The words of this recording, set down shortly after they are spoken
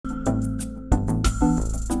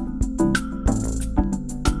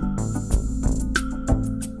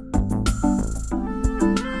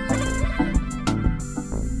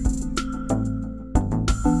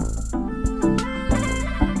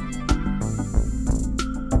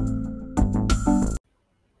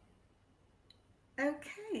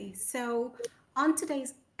So on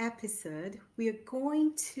today's episode, we are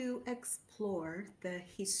going to explore the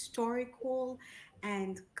historical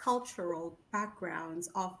and cultural backgrounds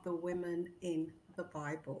of the women in the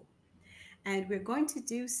Bible. And we're going to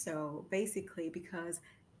do so basically because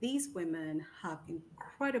these women have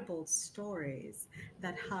incredible stories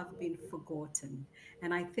that have been forgotten.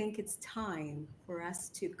 And I think it's time for us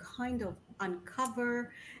to kind of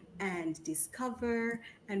uncover and discover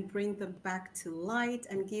and bring them back to light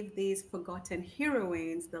and give these forgotten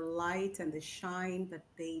heroines the light and the shine that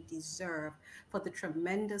they deserve for the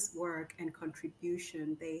tremendous work and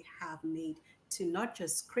contribution they have made to not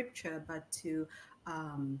just scripture, but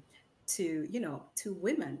um, to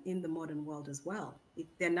women in the modern world as well.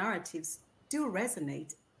 Their narratives do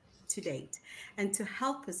resonate to date. And to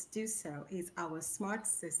help us do so is our smart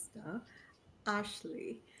sister,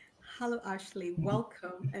 Ashley. Hello, Ashley.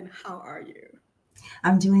 Welcome. And how are you?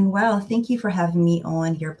 I'm doing well. Thank you for having me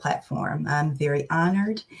on your platform. I'm very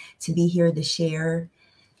honored to be here to share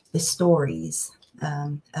the stories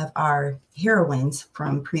of our heroines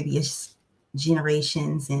from previous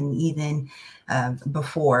generations and even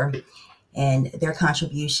before, and their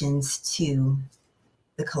contributions to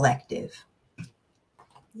the collective.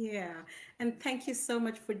 Yeah, and thank you so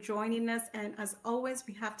much for joining us. And as always,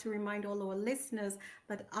 we have to remind all our listeners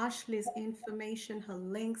that Ashley's information, her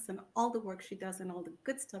links, and all the work she does and all the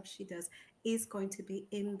good stuff she does is going to be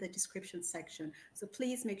in the description section. So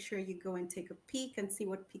please make sure you go and take a peek and see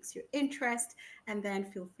what piques your interest, and then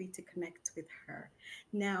feel free to connect with her.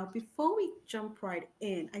 Now, before we jump right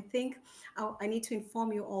in, I think I need to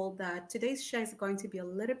inform you all that today's show is going to be a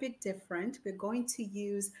little bit different. We're going to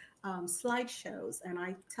use slideshows, and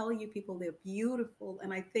I tell you, people, they're beautiful,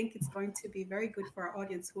 and I think it's going to be very good for our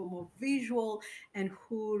audience who are more visual and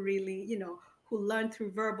who really, who learn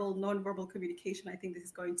through verbal, non-verbal communication. I think this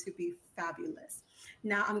is going to be fabulous.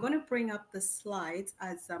 Now, I'm going to bring up the slides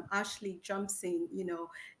as Ashley jumps in,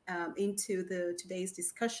 into the today's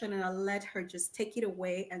discussion, and I'll let her just take it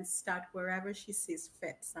away and start wherever she sees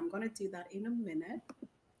fit. So I'm going to do that in a minute.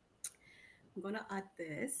 I'm going to add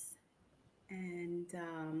this. And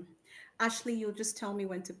Ashley, you'll just tell me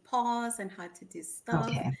when to pause and how to do stuff.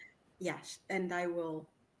 Okay. Yes, and I will.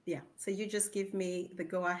 Yeah. So you just give me the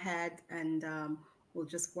go ahead, and we'll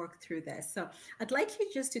just work through this. So I'd like you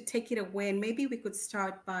just to take it away, and maybe we could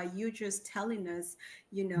start by you just telling us,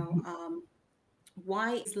 Mhm.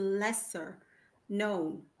 why is lesser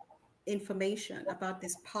known information about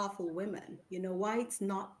these powerful women, why it's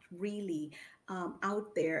not really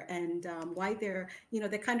out there, and why they're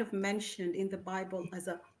kind of mentioned in the Bible as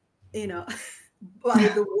a you know by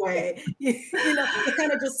the way, they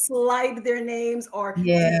kind of just slide their names or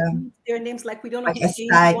Yeah, delete their names, like we don't know like who a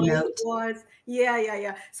James side White note. was.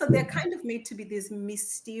 Yeah. So they're kind of made to be these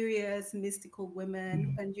mysterious, mystical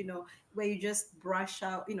women, and where you just brush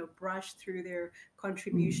through their Mm.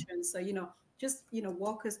 contributions. So just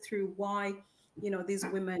walk us through why these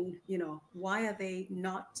women, why are they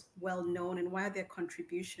not well known, and why are their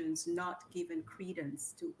contributions not given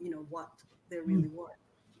credence to what they really were.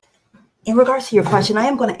 In regards to your question, I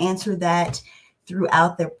am going to answer that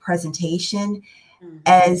throughout the presentation Hmm.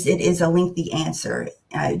 as it is a lengthy answer.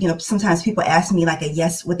 Sometimes people ask me like a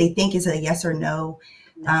yes, what they think is a yes or no,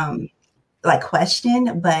 No. um, like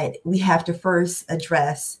question, but we have to first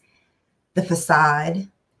address the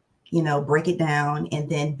facade, break it down, and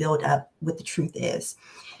then build up what the truth is.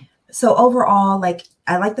 So overall, like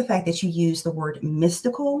I like the fact that you use the word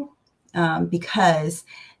mystical, because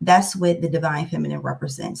that's what the divine feminine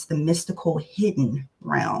represents, the mystical hidden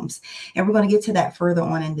realms. And we're going to get to that further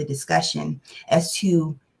on in the discussion as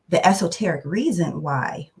to the esoteric reason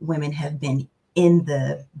why women have been in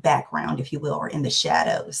the background, if you will, or in the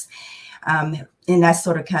shadows. And that's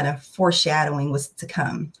sort of kind of foreshadowing what's to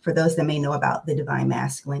come for those that may know about the divine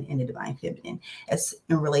masculine and the divine feminine as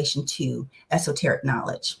in relation to esoteric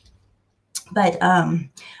knowledge. But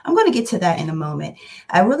I'm going to get to that in a moment.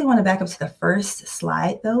 I really want to back up to the first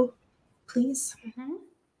slide, though, please. Hmm.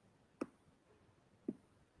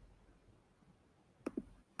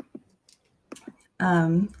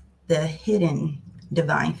 Um, the hidden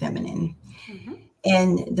divine feminine. Hmm.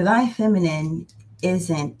 And divine feminine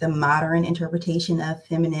isn't the modern interpretation of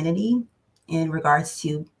femininity in regards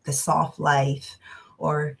to the soft life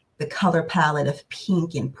or the color palette of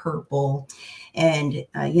pink and purple. And,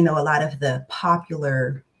 a lot of the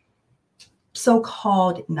popular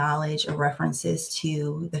so-called knowledge or references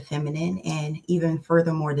to the feminine, and even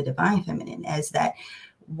furthermore the divine feminine, as that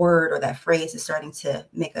word or that phrase is starting to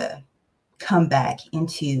make a comeback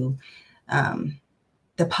into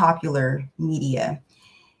the popular media.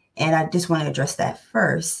 And I just want to address that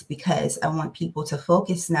first because I want people to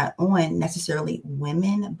focus not on necessarily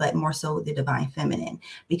women, but more so the divine feminine,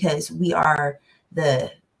 because we are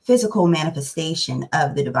the physical manifestation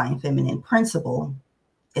of the divine feminine principle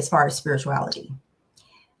as far as spirituality.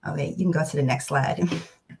 Okay, you can go to the next slide.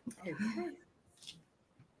 Okay.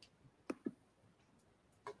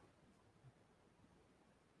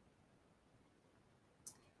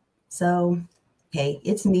 So, hey,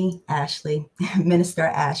 it's me, Ashley,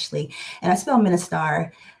 MiniStar Ashley. And I spell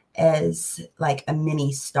MiniStar as like a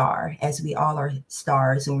mini star, as we all are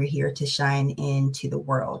stars and we're here to shine into the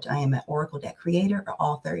world. I am an oracle deck creator, an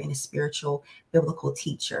author, and a spiritual biblical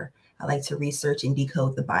teacher. I like to research and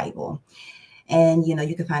decode the Bible. And,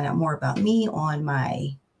 you can find out more about me on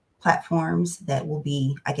my platforms that will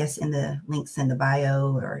be, I guess, in the links in the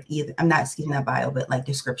bio, or either, I'm not skipping that bio, but like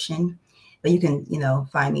description. But you can,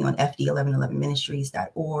 find me on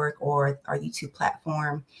fd1111ministries.org or our YouTube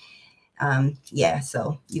platform.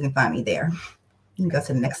 So you can find me there. You can go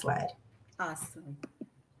to the next slide. Awesome.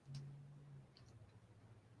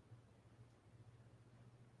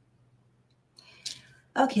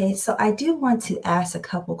 Okay, so I do want to ask a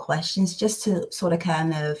couple questions just to sort of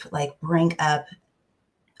kind of like bring up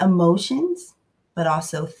emotions, but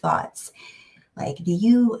also thoughts. Like, do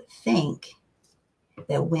you think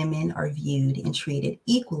that women are viewed and treated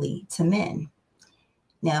equally to men?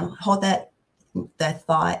 Now, hold that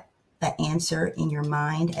thought, that answer in your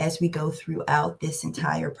mind as we go throughout this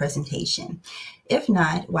entire presentation. If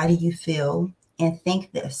not, why do you feel and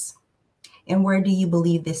think this? And where do you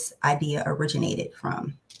believe this idea originated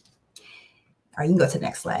from? All right, you can go to the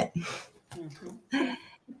next slide. Mm-hmm.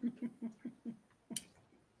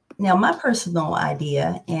 Now, my personal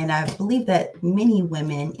idea, and I believe that many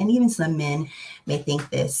women and even some men may think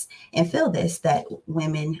this and feel this, that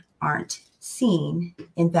women aren't seen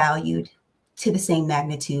and valued to the same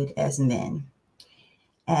magnitude as men.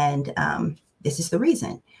 And this is the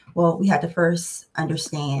reason. Well, we have to first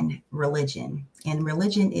understand religion. And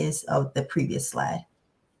religion is the previous slide.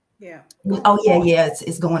 Yeah. Oh, yeah.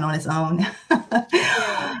 It's going on its own.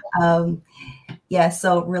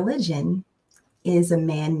 So religion is a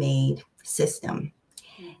man-made system.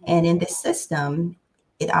 Mm-hmm. And in this system,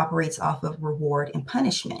 it operates off of reward and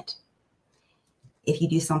punishment. If you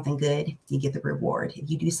do something good, you get the reward. If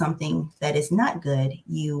you do something that is not good,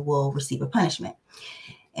 you will receive a punishment.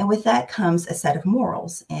 And with that comes a set of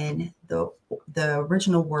morals. And the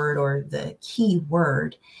original word, or the key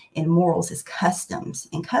word in morals, is customs.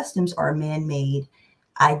 And customs are man-made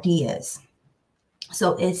ideas.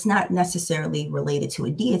 So it's not necessarily related to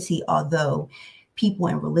a deity, although people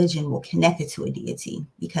in religion will connect it to a deity.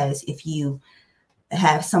 Because if you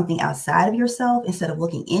have something outside of yourself, instead of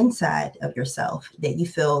looking inside of yourself, that you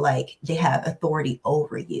feel like they have authority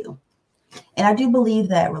over you. And I do believe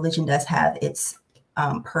that religion does have its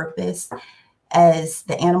purpose, as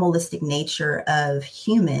the animalistic nature of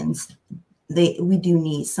humans. We do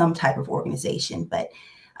need some type of organization, but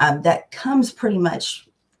that comes pretty much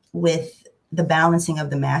with the balancing of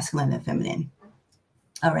the masculine and feminine.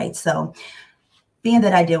 All right, so being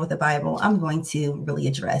that I deal with the Bible, I'm going to really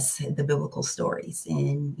address the biblical stories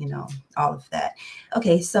and, all of that.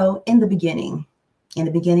 Okay, so in the beginning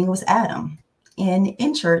was Adam. And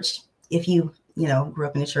in church, if you, grew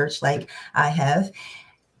up in a church like I have,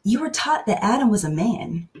 you were taught that Adam was a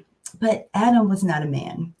man, but Adam was not a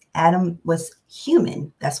man. Adam was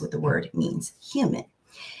human. That's what the word means, human.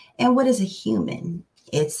 And what is a human?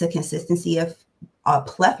 It's a consistency of a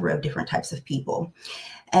plethora of different types of people.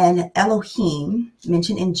 And Elohim,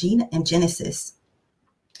 mentioned in Genesis,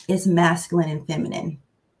 is masculine and feminine.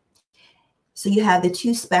 So you have the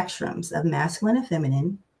two spectrums of masculine and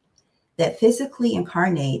feminine that physically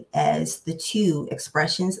incarnate as the two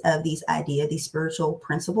expressions of these spiritual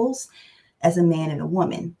principles, as a man and a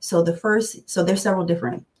woman. So there's several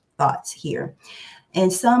different thoughts here.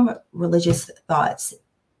 In some religious thoughts,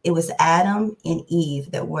 it was Adam and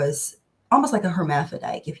Eve that was almost like a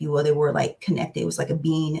hermaphrodite, if you will. They were like connected. It was like a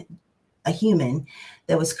being, a human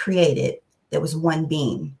that was created, that was one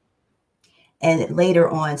being, and later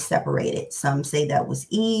on separated. Some say that was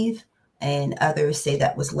Eve, and others say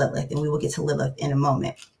that was Lilith, and we will get to Lilith in a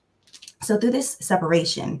moment. So through this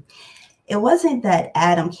separation, it wasn't that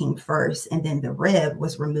Adam came first and then the rib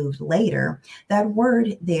was removed later. That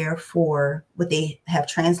word there for what they have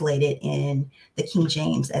translated in the King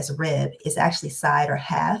James as rib is actually side or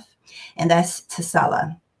half, and that's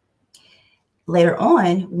tsala. Later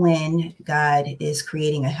on, when God is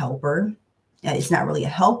creating a helper, it's not really a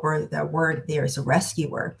helper. That word there is a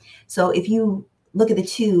rescuer. So if you look at the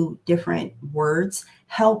two different words,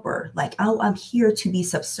 helper, like, oh, I'm here to be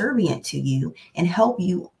subservient to you and help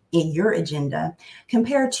you in your agenda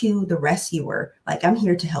compared to the rescuer. Like, I'm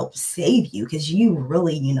here to help save you because you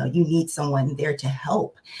really, you need someone there to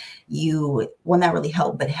help you. Well, not really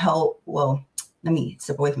help, but help. Well, let me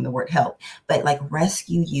step away from the word help, but like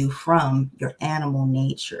rescue you from your animal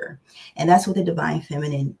nature. And that's what the divine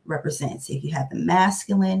feminine represents. If you have the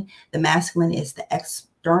masculine is the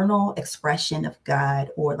external expression of God,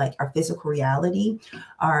 or like our physical reality,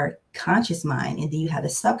 our conscious mind. And then you have the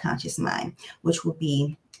subconscious mind, which would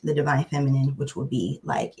be the divine feminine, which would be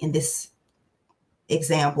like, in this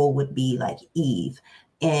example, would be like Eve.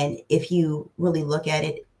 And if you really look at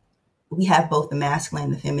it, we have both the masculine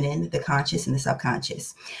and the feminine, the conscious and the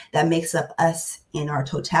subconscious. That makes up us in our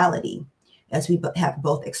totality, as we have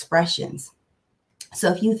both expressions.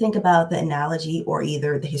 So if you think about the analogy, or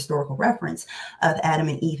either the historical reference of Adam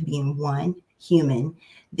and Eve being one human,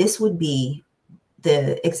 this would be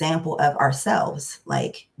the example of ourselves.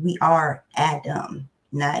 Like, we are Adam,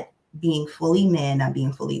 not being fully man, not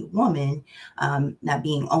being fully woman, not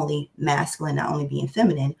being only masculine, not only being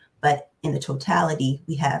feminine, but in the totality,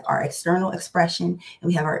 we have our external expression and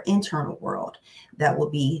we have our internal world. That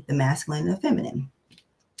will be the masculine and the feminine.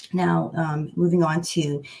 Now, moving on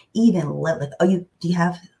to Eve and Lilith. Oh, do you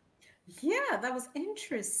have? Yeah, that was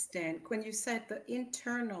interesting when you said the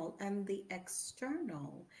internal and the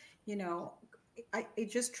external. You know,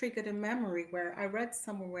 it just triggered a memory where I read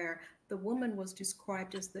somewhere where the woman was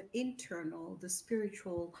described as the internal, the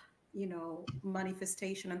spiritual,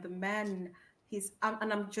 manifestation, and the man,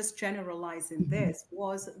 and I'm just generalizing Mhm, this,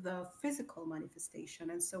 was the physical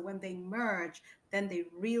manifestation. And so when they merge, then they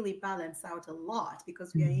really balance out a lot,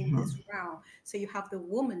 because we are in mhm, this realm. So you have the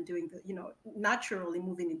woman doing the, naturally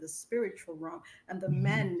moving in the spiritual realm, and the mhm.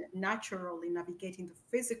 men naturally navigating the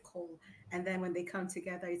physical. And then when they come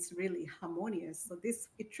together, it's really harmonious. So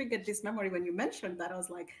it triggered this memory when you mentioned that. I was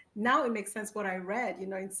like, now it makes sense what I read,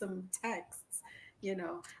 in some texts, and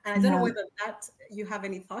I don't know Yeah. whether that you have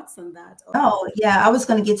any thoughts on that, or Oh, yeah. I was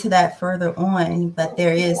going to get to that further on, but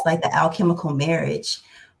there is like the alchemical marriage,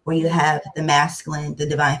 where you mm, have the masculine, the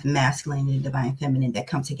divine masculine, and the divine feminine that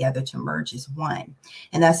come together to merge as one.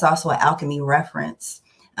 And that's also an alchemy reference.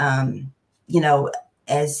 Um, you know,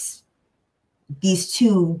 as these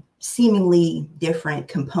two seemingly different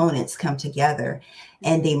components come together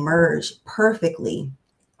and they merge perfectly,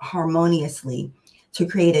 harmoniously, to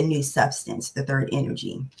create a new substance, the third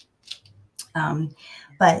energy. Um,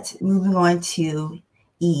 but moving on to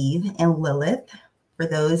Eve and Lilith, for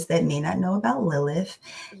those that may not know about Lilith,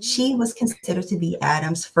 she mm. was considered to be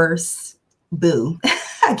Adam's first boo.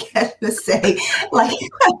 I guess to say, like,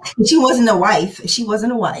 she wasn't a wife. She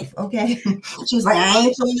wasn't a wife. Okay, she was like, I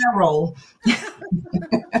ain't playing that role.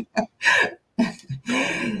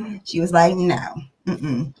 She was like, no.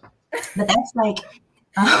 Mm-mm. But that's like,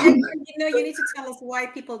 And, um, and you need to tell us why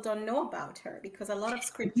people don't know about her, because a lot of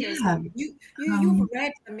scriptures, yeah. you've Um,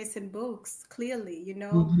 read the missing books clearly,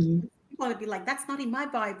 mhm. People would be like, that's not in my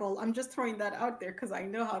Bible. I'm just throwing that out there because I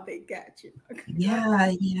know how they get, Go ahead.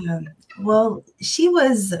 Yeah, yeah. Well, she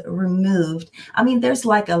was removed. I mean, there's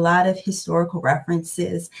like a lot of historical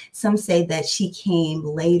references. Some say that she came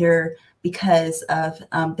later because of,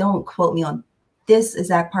 don't quote me on this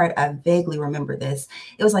exact part. I vaguely remember this.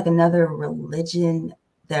 It was like another religion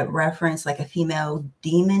that referenced like a female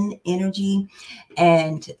demon energy.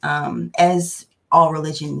 And as all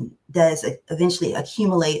religion does eventually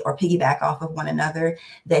accumulate or piggyback off of one another,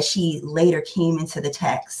 that she later came into the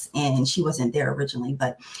text and she wasn't there originally,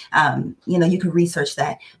 but you could research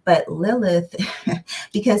that. But Lilith,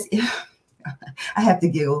 because I have to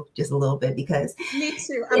giggle just a little bit because Me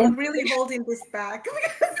too. if, I'm really holding this back.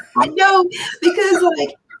 I know, because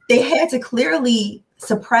like they had to clearly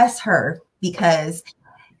suppress her, because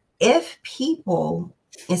if people,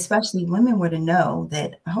 especially women, were to know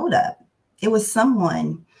that, hold up, it was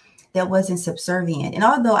someone that wasn't subservient. And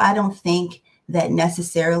although I don't think that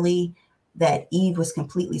necessarily that Eve was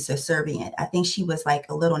completely subservient, I think she was like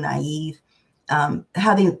a little naive.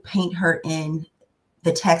 How they paint her in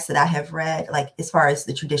the text that I have read, like as far as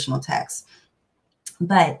the traditional text.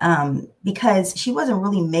 But because she wasn't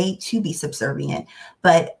really made to be subservient,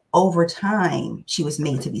 but over time she was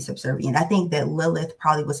made to be subservient. I think that Lilith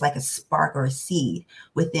probably was like a spark or a seed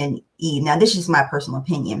within Eve. Now, this is my personal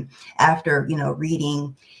opinion after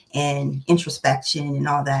reading and introspection and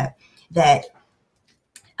all that. That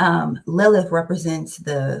Lilith represents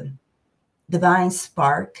the divine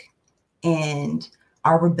spark and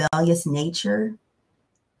our rebellious nature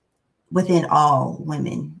within all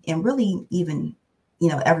women, and really even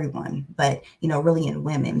everyone, but really in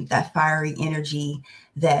women, that fiery energy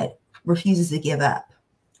that refuses to give up,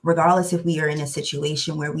 regardless if we are in a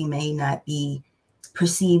situation where we may not be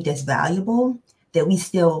perceived as valuable, that we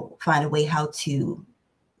still find a way how to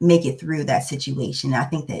make it through that situation. I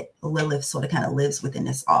think that Lilith sort of kind of lives within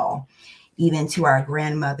us all, even to our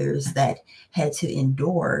grandmothers that had to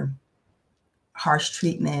endure harsh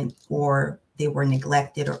treatment or they were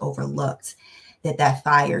neglected or overlooked, that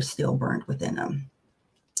fire still burned within them.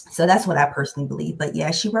 So that's what I personally believe. But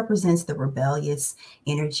yeah, she represents the rebellious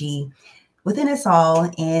energy within us all.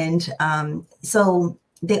 And so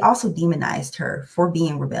they also demonized her for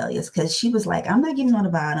being rebellious because she was like, I'm not getting on the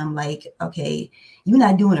bottom. Like, okay, you're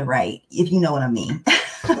not doing it right, if you know what I mean.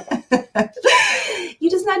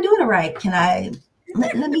 You're just not doing it right. Can I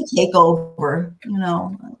let me take over,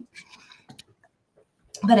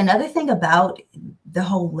 But another thing about the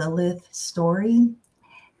whole Lilith story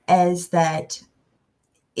is that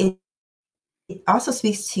it also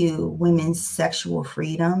speaks to women's sexual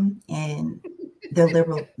freedom and their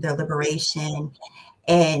liberation,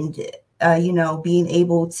 and being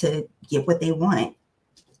able to get what they want,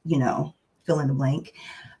 fill in the blank.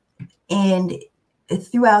 And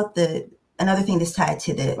throughout another thing that's tied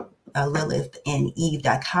to the Lilith and Eve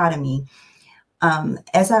dichotomy,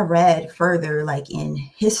 as I read further, like in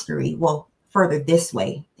history, well, further this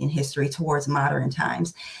way in history towards modern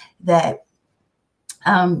times, that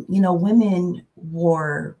women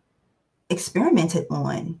were experimented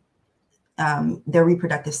on their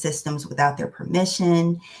reproductive systems without their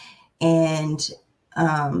permission, and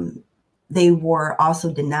they were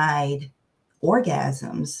also denied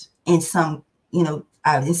orgasms in some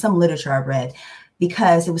literature I read,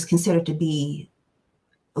 because it was considered to be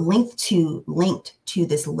linked to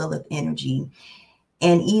this Lilith energy.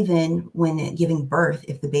 And even when giving birth,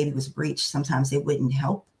 if the baby was breached, sometimes they wouldn't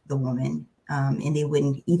help the woman, and they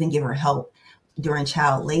wouldn't even give her help during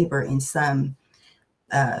child labor in some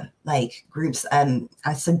like groups.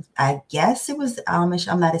 I guess it was Amish.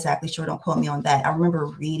 I'm not exactly sure. Don't quote me on that. I remember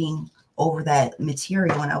reading over that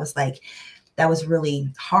material and I was like, that was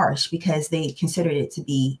really harsh, because they considered it to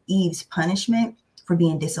be Eve's punishment for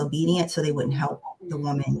being disobedient, so they wouldn't help the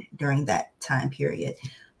woman during that time period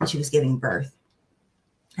when she was giving birth.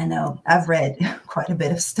 I know I've read quite a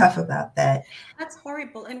bit of stuff about that. That's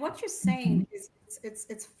horrible. And what you're saying Mhm. is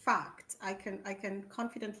it's fact. I can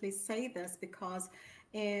confidently say this because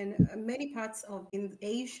in many parts of in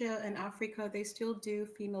Asia and Africa, they still do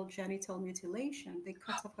female genital mutilation. They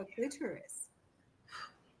cut off her clitoris.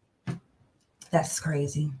 That's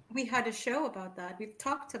crazy. We had a show about that. We've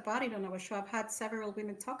talked about it on our show. I've had several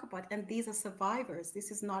women talk about it, and these are survivors. This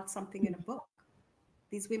is not something in a book.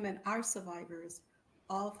 These women are survivors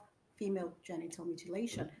of female genital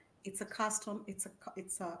mutilation. It's a custom. It's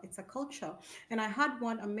a culture. And I had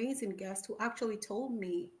one amazing guest who actually told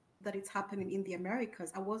me that it's happening in the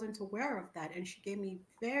Americas. I wasn't aware of that, and she gave me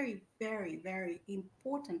very, very, very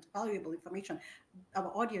important, valuable information.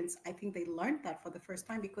 Our audience, I think they learned that for the first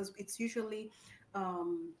time because it's usually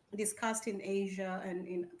discussed in Asia and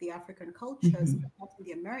in the African cultures, Hmm. but not in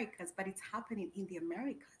the Americas. But it's happening in the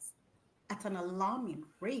Americas at an alarming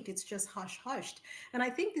rate. It's just hush hushed. And I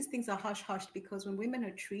think these things are hush hushed because when women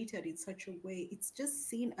are treated in such a way, it's just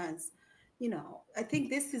seen as, I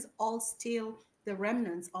think this is all still the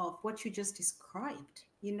remnants of what you just described.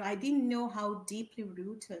 I didn't know how deeply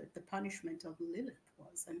rooted the punishment of Lilith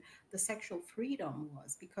was and the sexual freedom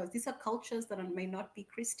was, because these are cultures that may not be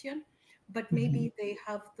Christian, but Hmm. maybe they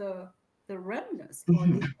have the remnants or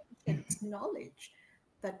the Hmm. ancient knowledge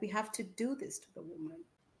that we have to do this to the woman.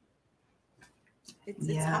 It's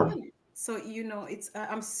Yeah. happening. So it's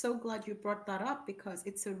I'm so glad you brought that up because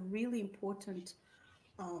it's a really important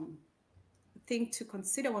um, thing to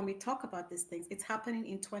consider when we talk about these things. It's happening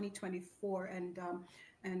in 2024,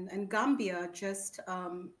 and Gambia just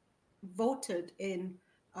voted in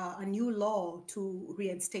a new law to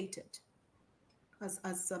reinstate it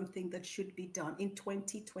as something that should be done in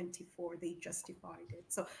 2024. They justified it.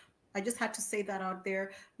 So I just had to say that out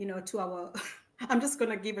there, to our I'm just going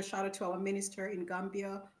to give a shout out to our minister in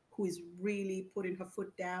Gambia who is really putting her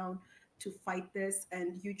foot down to fight this.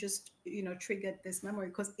 And you just triggered this memory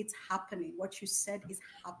because it's happening. What you said is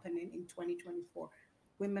happening in 2024.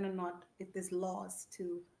 Women are not, if there's laws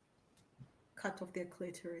to cut off their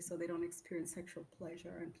clitoris so they don't experience sexual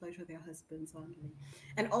pleasure and pleasure their husbands only.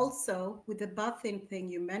 And also with the birthing thing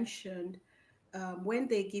you mentioned, when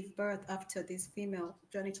they give birth after this female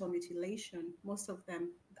genital mutilation, most of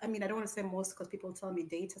them, I mean, I don't want to say most because people tell me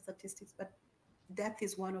data statistics, but death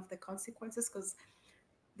is one of the consequences because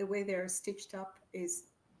the way they're stitched up is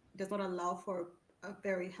does not allow for a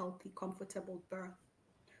very healthy, comfortable birth.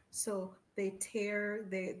 So they tear,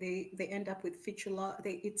 they end up with fistula.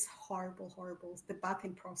 It's horrible, horrible. The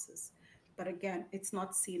bathing process, but again, it's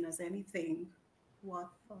not seen as anything. What?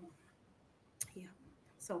 Yeah.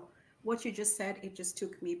 So what you just said, it just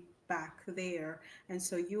took me back there. And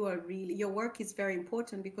so you are really, your work is very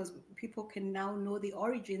important because people can now know the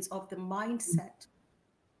origins of the mindset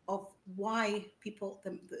of why people,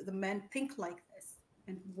 the men think like this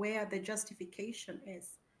and where the justification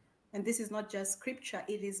is. And this is not just scripture,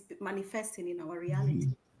 it is manifesting in our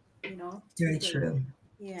reality, Mhm. Very today. true.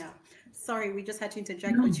 Yeah. Sorry, we just had to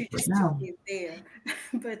interject, No, but you just took no, me there.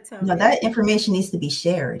 But no, yeah, that information needs to be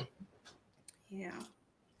shared. yeah.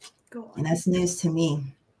 Go And on. that's news to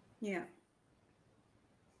me. Yeah.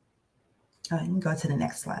 Oh, you can go to the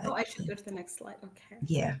next Oh, slide, I should please. go to the next slide. Okay.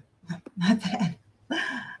 Yeah, my bad.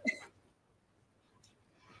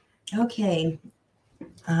 Okay.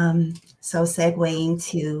 So segueing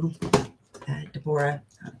to Deborah,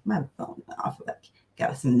 my phone off. Like,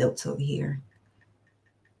 got some notes over here.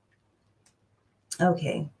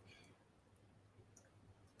 Okay.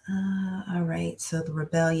 All right. So the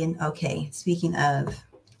rebellion. Okay. Speaking of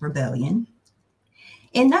rebellion,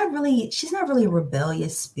 and not really, she's not really a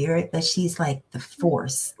rebellious spirit, but she's like the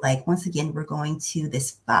force. Like, once again, we're going to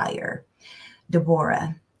this fire.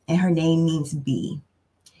 Deborah, and her name means bee.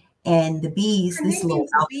 And the bees, Her this name little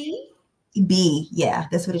means bee. bee, yeah,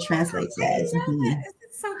 that's what it Wow, translates I as, didn't know bee. that.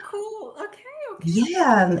 It's so cool. Okay, okay, okay.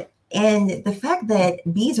 Yeah. And the fact that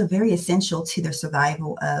bees are very essential to the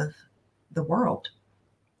survival of the world,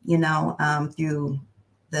 through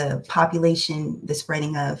the population, the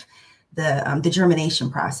spreading of the germination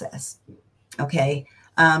process. Okay.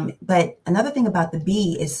 But another thing about the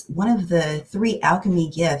bee is one of the three alchemy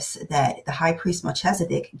gifts that the high priest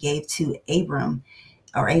Melchizedek gave to Abraham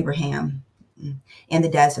in the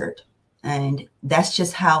desert. And that's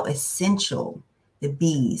just how essential the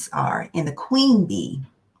bees are. And the queen bee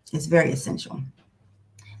is very essential.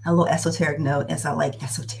 A little esoteric note, as I like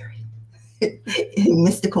esoteric.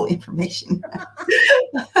 Mystical information.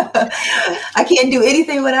 I can't do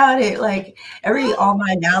anything without it. Like all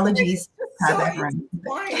my It's analogies just have so background.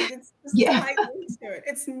 intertwined. It's just Yeah, tied into it.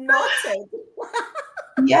 It's knotted.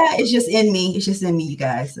 yeah, it's just in me. It's just in me, you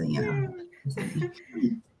guys. So, it's in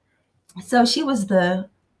me. So she was the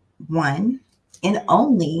one and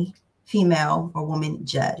only female or woman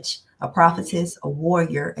judge, a prophetess, a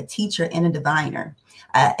warrior, a teacher, and a diviner.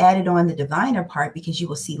 I added on the diviner part because you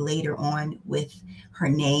will see later on with her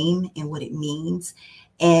name and what it means,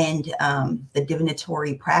 and the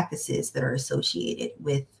divinatory practices that are associated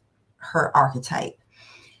with her archetype.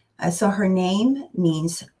 So her name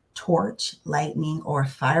means torch, lightning, or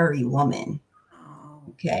fiery woman. Oh.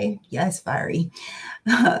 Okay, yes, fiery.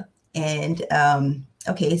 And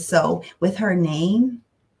okay, so with her name,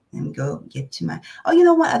 let me go get to my.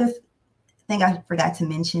 Oh, one other thing I forgot to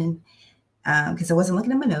mention, because I wasn't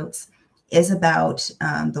looking at my notes, is about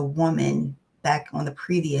the woman back on the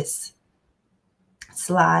previous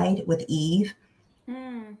slide with Eve.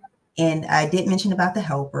 Mm. And I did mention about the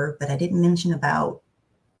helper, but I didn't mention about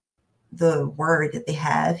the word that they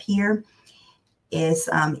have here is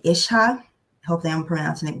Isha. Hopefully I'm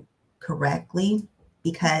pronouncing it correctly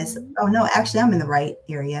because, Mhm. oh no, actually I'm in the right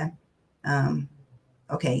area. Um,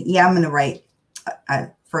 okay, yeah, I'm in the right,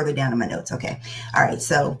 further down in my notes. Okay, all right,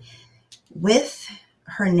 so with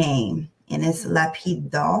her name, and it's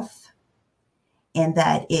Lapidoth, and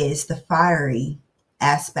that is the fiery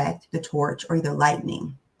aspect, the torch, or the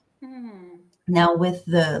lightning. Mm. Now, with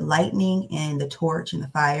the lightning and the torch and the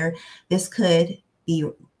fire, this could be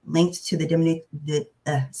linked to the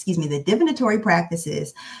divinatory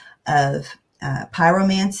practices of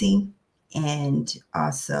pyromancy, and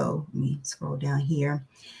also let me scroll down here.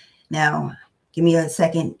 Now, give me a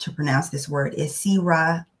second to pronounce this word. Is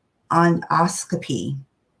Sira onoscopy,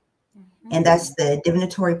 and that's Mhm. the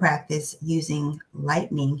divinatory practice using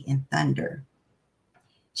lightning and thunder.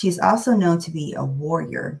 She is also known to be a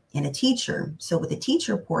warrior and a teacher. So, with the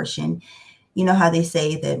teacher portion, you know how they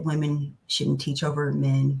say that women shouldn't teach over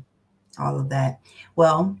men, all of that.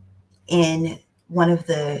 Well, in one of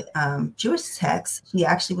the Jewish texts, she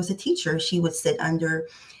actually was a teacher. She would sit under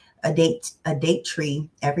a date tree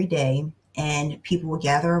every day, and people would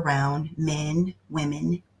gather around, men,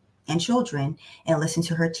 women, and children, and listen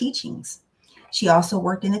to her teachings. She also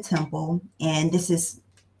worked in a temple, and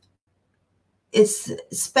it's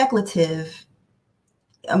speculative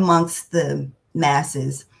amongst the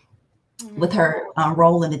masses with Mm. her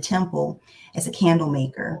role in the temple as a candle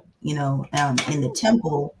maker. In the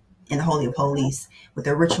temple, in the Holy of Holies, with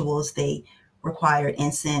their rituals, they required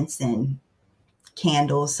incense and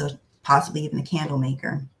candles, so possibly even a candle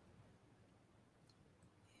maker.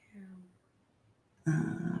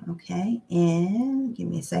 Okay, and give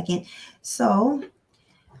me a second. So,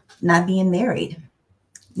 not being married.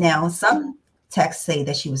 Now, texts say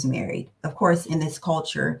that she was married. Of course, in this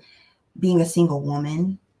culture, being a single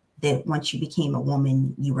woman, that once you became a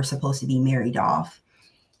woman, you were supposed to be married off.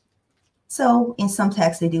 So in some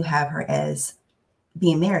texts, they do have her as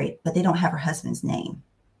being married, but they don't have her husband's name.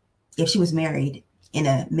 If she was married in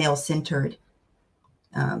a male-centered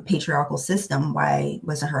patriarchal system, why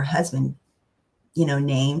wasn't her husband,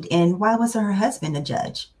 named? And why wasn't her husband a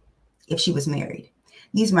judge if she was married?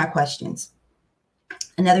 These are my questions.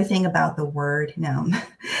 Another thing about the word now,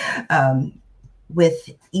 with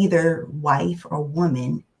either wife or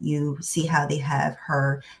woman, you see how they have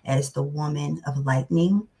her as the woman of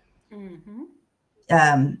lightning. Mm-hmm.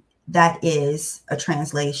 That is a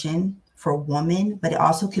translation for woman, but it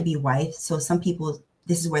also could be wife. So some people,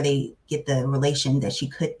 this is where they get the relation that she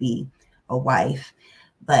could be a wife.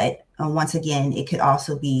 But once again, it could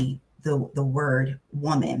also be the word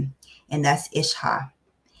woman, and that's Ishha.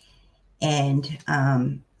 And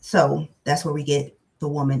so that's where we get the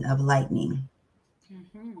woman of lightning.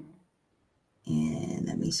 Mm-hmm. And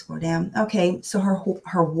let me scroll down. Okay, so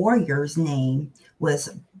her warrior's name was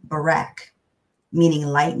Barak, meaning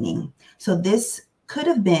lightning. So this could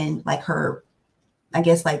have been like her, I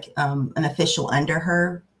guess, like an official under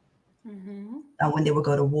her Mm-hmm. when they would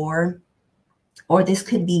go to war. Or this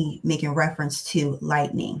could be making reference to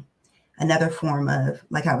lightning, another form of,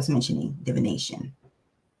 like I was mentioning, divination.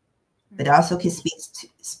 But it also could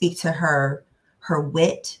speak to her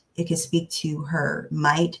wit. It could speak to her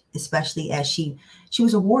might, especially as she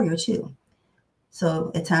was a warrior too.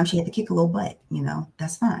 So at times she had to kick a little butt,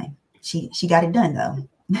 that's fine. She got it done though.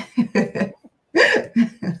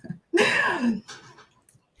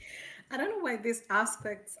 I don't know why these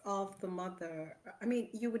aspects of the mother, I mean,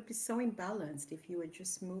 you would be so imbalanced if you would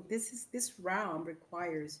just move. This realm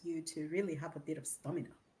requires you to really have a bit of stamina.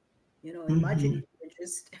 Imagine Mm-hmm. if you were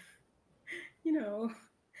just, you know,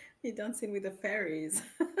 you're dancing with the fairies.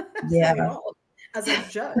 Have it Yeah. all as a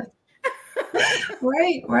judge.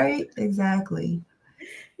 Right. Exactly.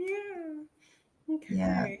 Yeah.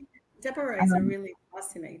 Yeah. Okay. Deborah is a Um, really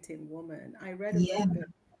fascinating woman. I read a yeah. little bit,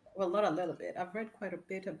 well, not a little bit. I've read quite a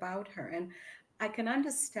bit about her, and I can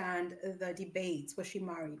understand the debates. Was she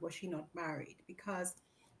married? Was she not married? Because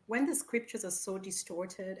when the scriptures are so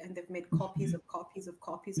distorted and they've made copies Mm-hmm. of copies of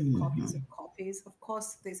copies of copies Mm-hmm. of copies, of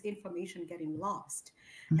course, there's information getting lost.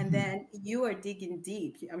 And Mm-hmm. then you are digging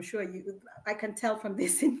deep. I'm sure I can tell from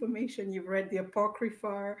this information, you've read the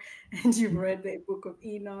Apocrypha, and you've read the book of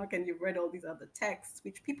Enoch, and you've read all these other texts,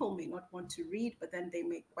 which people may not want to read, but then they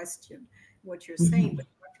may question what you're saying, Mm-hmm. but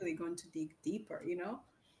you're actually going to dig deeper.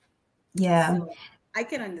 Yeah. So I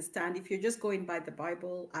can understand if you're just going by the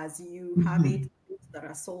Bible as you have Mm-hmm. it, books that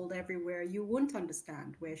are sold everywhere, you won't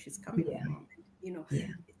understand where she's coming Yeah. from. Yeah.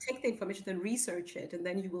 Take the information and research it, and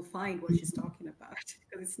then you will find what she's Mm-hmm. talking about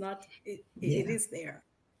because it's not, it Yeah. is there.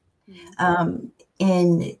 Mm.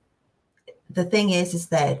 And the thing is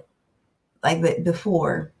that like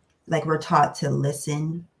before, like we're taught to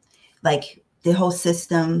listen, like the whole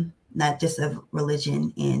system, not just of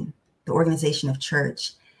religion and the organization of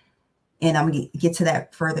church. And I'm going to get to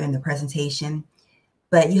that further in the presentation.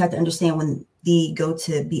 But you have to understand when they go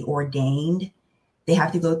to be ordained, they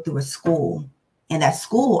have to go through a school. And that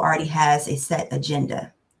school already has a set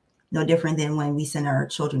agenda. No different than when we send our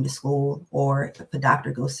children to school or if a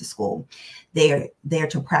doctor goes to school. They are there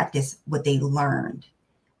to practice what they learned.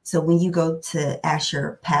 So when you go to ask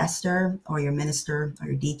your pastor or your minister or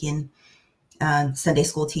your deacon, Sunday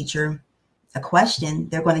school teacher, a question,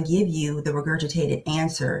 they're going to give you the regurgitated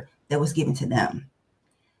answer that was given to them.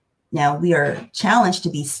 Now we are challenged to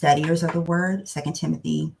be studiers of the word, 2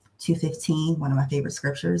 Timothy 2:15, one of my favorite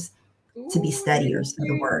scriptures, to be Ooh, studiers of the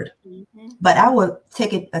really? word. Mhm. But I would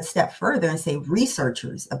take it a step further and say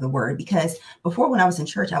researchers of the word, because before when I was in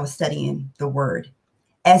church, I was studying the word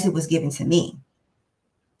as it was given to me.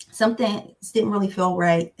 Some things didn't really feel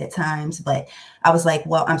right at times, but I was like,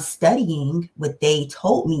 well, I'm studying what they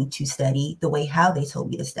told me to study, the way how they told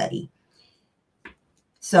me to study.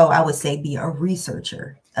 So I would say be a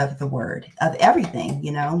researcher of the word, of everything.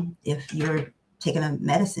 If you're taking a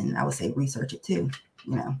medicine, I would say research it too.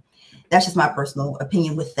 That's just my personal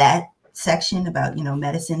opinion with that section about,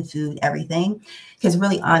 medicine, food, everything. Because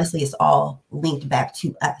really, honestly, it's all linked back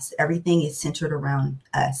to us. Everything is centered around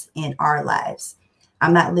us and our lives.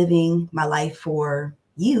 I'm not living my life for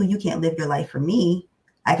you. You can't live your life for me.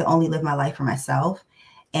 I can only live my life for myself.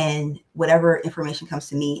 And whatever information comes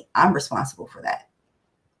to me, I'm responsible for that.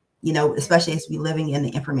 Yeah. Especially as we living in the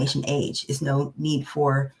information age, there's no need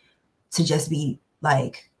to just be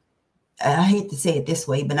like, I hate to say it this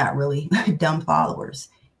way, but not really dumb followers.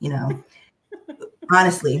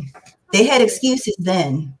 Honestly, they had Okay. excuses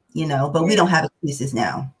then. but we Yeah, don't have excuses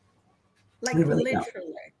now. We like really don't.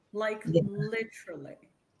 literally, like Yeah. literally,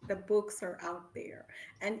 the books are out there.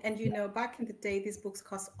 And back in the day, these books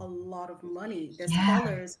cost a lot of money. The Yeah.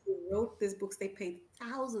 scholars who wrote these books, they paid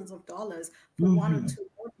thousands of dollars for one or Hmm. two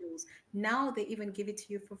modules. Now they even give it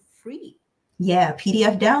to you for free. Yeah.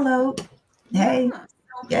 PDF download. Hey.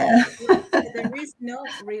 Yeah. So Yeah. there is no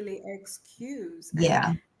really excuse. And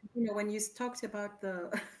Yeah. when you talked about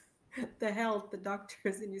the the health, the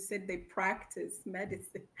doctors, and you said they practice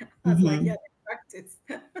medicine, I was like, yeah, Hmm. they practice.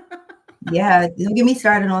 Yeah. Don't get me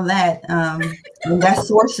started on that. And that's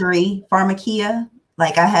sorcery, pharmakia.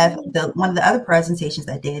 Like I have the one of the other presentations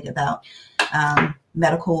I did about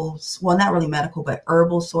medical, well, not really medical, but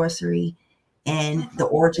herbal sorcery and the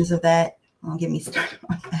Uh-huh. origins of that. Don't get me started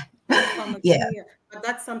on that. Yeah. Pharmakia. But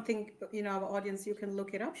that's something, our audience, you can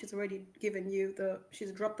look it up. She's already given you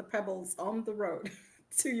she's dropped the pebbles on the road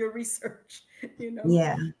to your research, you know.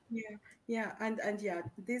 Yeah. Yeah, yeah. And yeah,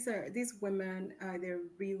 these women, they're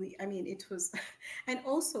really, I mean, it was, and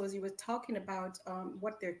also as you were talking about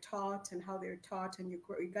what they're taught and how they're taught, and you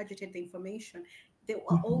regurgitate the information, they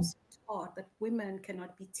were Hmm. also taught that women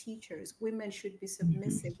cannot be teachers, women should be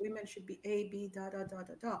submissive, Hmm. women should be A, B, da, da, da,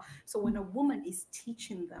 da, da. So when a woman is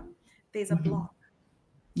teaching them, there's a Hmm. block.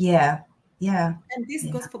 Yeah. Yeah. And this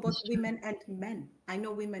Yeah. goes for both That's true. women and men. I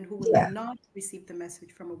know women who will Yeah. not receive the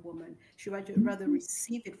message from a woman. She would rather Mhm.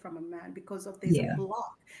 receive it from a man because of there's a Yeah.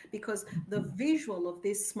 block. Because the visual of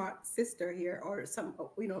this smart sister here, or some,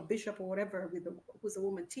 bishop or whatever, who's a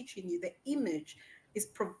woman teaching you, the image is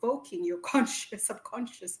provoking your conscious,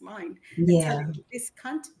 subconscious mind and telling Yeah. you this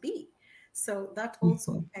can't be. So that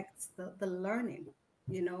also Hmm. affects the learning,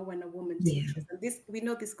 when a woman Yeah. teaches. And this, we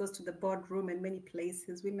know this goes to the boardroom and many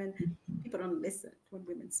places. People don't listen when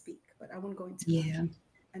women speak, but I won't go into that. Yeah.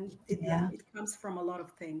 And yeah, Yeah. it comes from a lot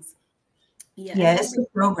of things. Yeah, and Yeah. all It's these the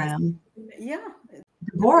ladies, program. yeah, the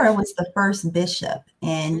Deborah bishop. was the first bishop.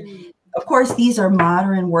 And Mm, of course, these are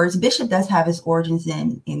modern words. Bishop does have its origins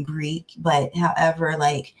in Greek, but however,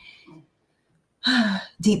 like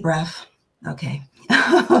deep breath. Okay.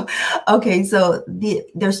 Okay. So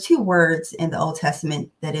there's two words in the Old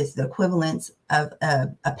Testament that is the equivalent of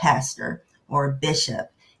a pastor or a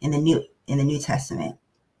bishop in the New Testament.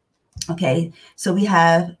 Okay. So we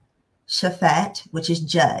have Shaphat, which is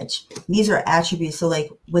judge. These are attributes. So, like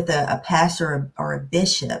with a pastor or a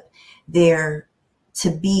bishop, they're to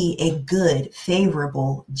be a good,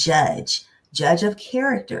 favorable judge of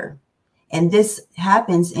character. And this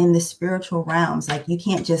happens in the spiritual realms. Like you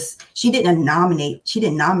can't just, she didn't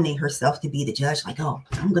nominate herself to be the judge, like, oh,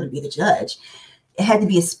 I'm going to be the judge. It had to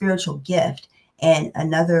be a spiritual gift. And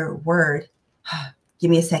another word, give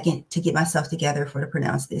me a second to get myself together for to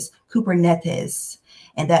pronounce this, kubernetes.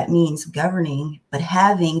 And that means governing, but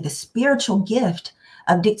having the spiritual gift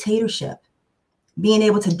of dictatorship, being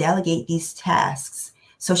able to delegate these tasks.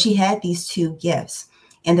 So she had these two gifts.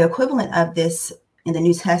 And the equivalent of this in the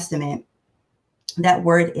New Testament, that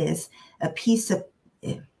word is a piece of,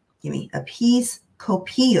 give me a piece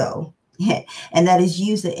copio. And that is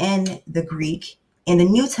used in the Greek in the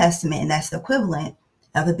New Testament. And that's the equivalent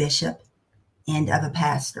of a bishop and of a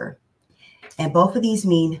pastor. And both of these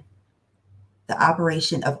mean the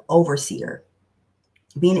operation of overseer,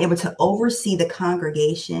 being able to oversee the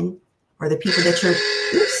congregation or the people that you're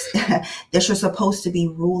that you're supposed to be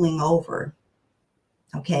ruling over.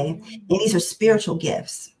 Okay. mm. And these are spiritual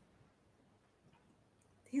gifts.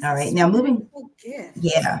 These All are right. Now moving, spiritual gifts.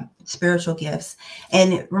 yeah, spiritual gifts.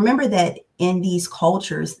 And remember that in these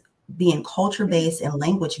cultures, being culture Yeah. based and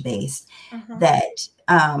language based, Uh-huh. that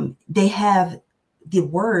they have the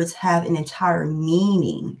words have an entire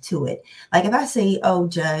meaning to it. Like if I say, "Oh,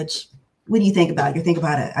 judge," what do you think about? You think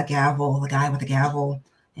about a gavel, a guy with a gavel,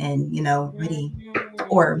 and ready, Mm.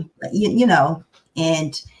 or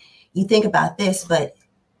and you think about this, but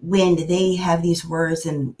when they have these words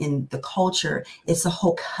in the culture, it's a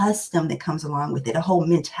whole custom that comes along with it, a whole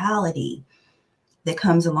mentality that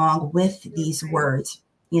comes along with these Right. words.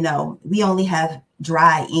 We only have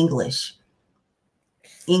dry Yeah,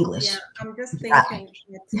 English, I'm just dry. thinking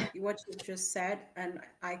that what you've just said, and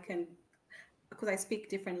I can, because I speak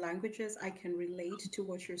different languages, I can relate to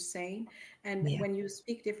what you're saying. And Yeah. when you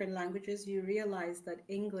speak different languages, you realize that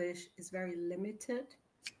English is very limited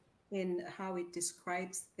in how it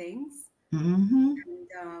describes things. Hmm.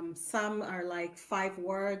 And some are like 5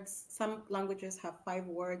 words. Some languages have 5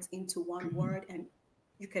 words into one word, and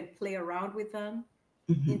you can play around with them.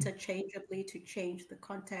 interchangeably to change the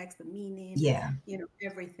context, the meaning, Yeah.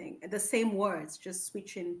 everything. The same words, just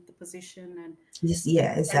switching the position. And Just, yeah, I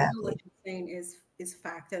know what exactly. you're saying is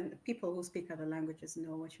fact, and people who speak other languages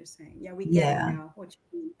know what you're saying. Yeah, we get it Yeah. now. What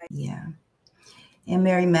you mean by Yeah. And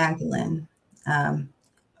Mary yeah. Magdalene,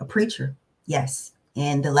 a preacher. Yes.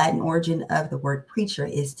 And the Latin origin of the word preacher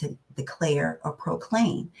is to declare or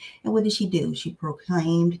proclaim. And what did she do? She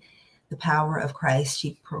proclaimed the power of Christ.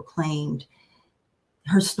 She proclaimed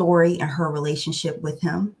her story and her relationship with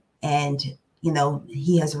him. And,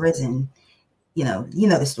 he has risen,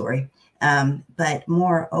 the story. But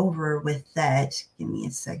moreover with that, give me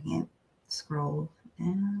a second, scroll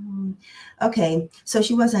down. Okay. So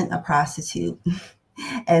she wasn't a prostitute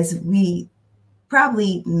as we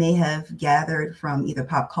probably may have gathered from either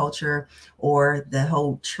pop culture or the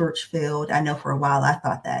whole church field. I know for a while I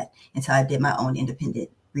thought that until I did my own independent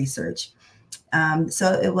research.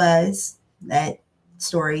 So it was that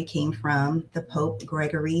story came from the Pope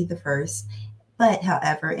Gregory the First. But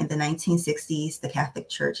however, in the 1960s, the Catholic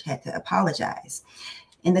Church had to apologize.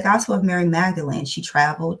 In the Gospel of Mary Magdalene, she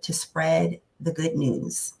traveled to spread the good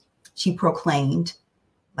news. She proclaimed,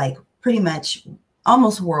 like, pretty much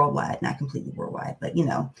almost worldwide, not completely worldwide, but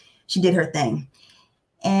she did her thing.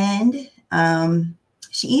 And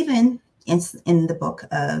she even in the book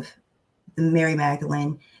of the Mary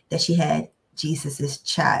Magdalene that she had Jesus's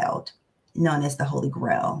child, known as the Holy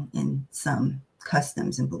Grail in some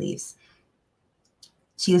customs and beliefs.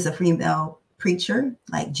 She was a female preacher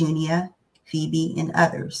like Junia, Phoebe, and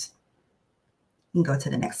others. You can go to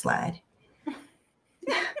the next slide.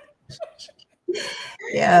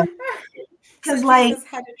 Yeah. So Because, like, Jesus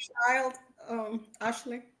had a child,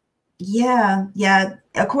 Ashley. yeah,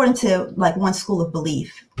 according to like one school of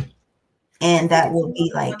belief. I And think that it's will not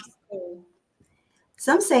be like, one school.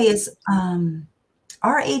 some say it's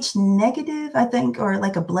RH negative, I think, or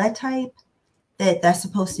like a blood type that's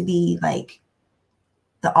supposed to be like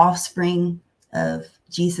the offspring of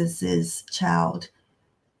Jesus's child.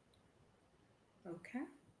 Okay,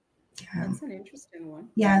 Yeah, that's an interesting one.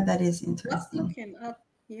 yeah, that is Worth interesting. looking up.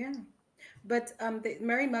 Yeah, but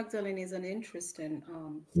Mary Magdalene is an interesting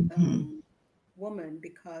Mhm. woman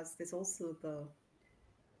because there's also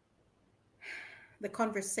the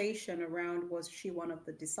conversation around, was she one of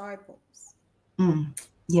the disciples? Mm.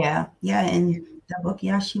 Yeah, in And the book,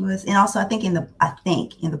 yeah, she was, and also I think in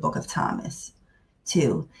the book of Thomas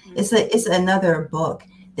too. mm, It's another book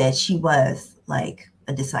that she was like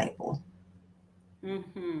a disciple.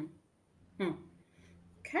 mm-hmm. Hmm.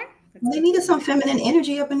 Okay, that's They good needed to some know. feminine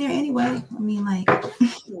energy up in there anyway. I mean, like,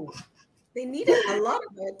 Hmm. They needed a lot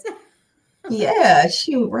of it. yeah,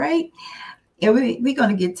 shoot, right? Yeah, we're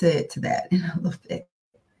gonna get to that in a little bit.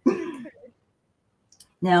 Okay.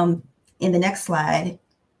 Now, in the next slide,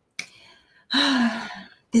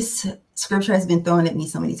 this scripture has been thrown at me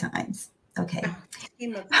so many times. Okay, Ah,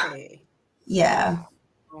 Timothy. yeah.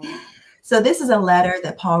 Oh. So this is a letter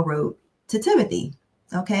that Paul wrote to Timothy.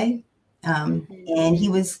 Okay, and he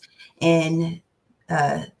Mm-hmm. was in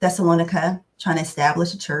Thessalonica trying to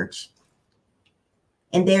establish a church,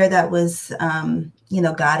 and there that was,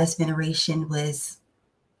 goddess veneration was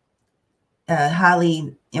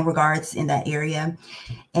highly in regards in that area,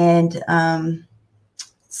 and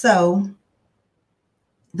so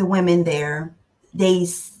the women there, they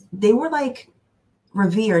they were like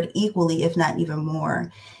revered equally, if not even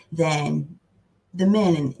more, than the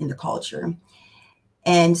men in the culture.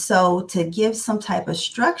 And so to give some type of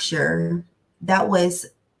structure, that was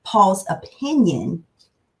Paul's opinion,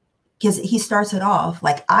 because he starts it off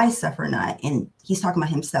like, I suffer not. And he's talking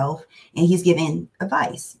about himself and he's giving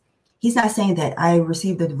advice. He's not saying that I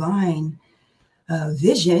received the divine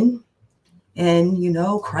vision and,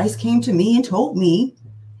 Christ came to me and told me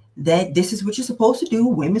that this is what you're supposed to do.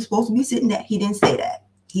 Women's supposed to be sitting there. He didn't say that.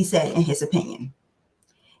 He said in his opinion.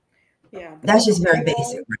 Yeah, the That's book just of very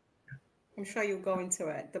basic. Paul. I'm sure you'll go into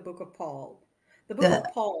it. The book of Paul. The book of The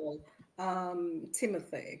Paul,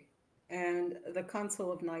 Timothy, and the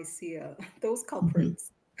Council of Nicaea. Those mhm.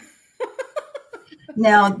 culprits.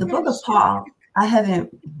 Now the book I'm of sure. Paul, I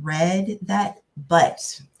haven't read that,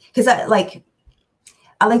 but because I like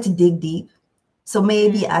to dig deep, so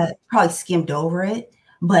maybe Mm. I probably skimmed over it.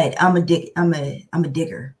 But I'm a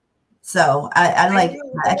digger, so I I like,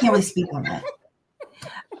 knew I can't really speak on that.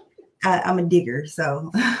 I'm a digger,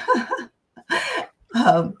 so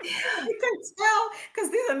um, you can tell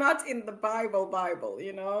because these are not in the Bible, There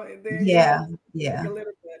you have yeah, to dig yeah. a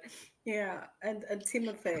little bit. Yeah, and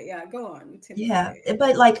Timothy. Yeah, go on, Yeah, Timothy.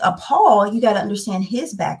 but like a Paul, you got to understand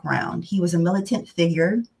his background. He was a militant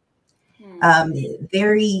figure, Hmm.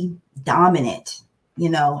 very dominant.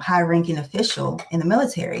 high-ranking official in the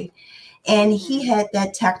military. And he had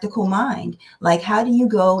that tactical mind. Like, how do you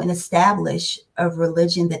go and establish a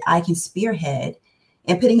religion that I can spearhead,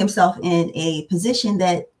 and putting himself in a position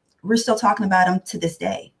that we're still talking about him to this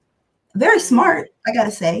day? Very smart, I got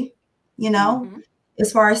to say,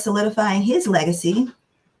 as far as solidifying his legacy.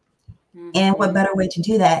 And what better way to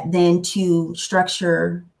do that than to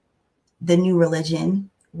structure the new religion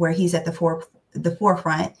where he's at the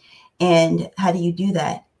forefront? And how do you do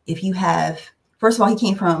that? If you have, first of all,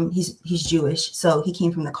 he's Jewish, so he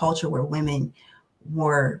came from the culture where women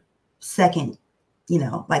were second,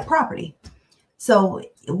 like property. So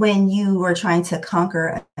when you are trying to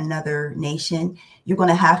conquer another nation, you're going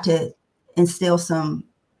to have to instill some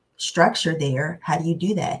structure there. How do you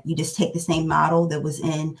do that? You just take the same model that was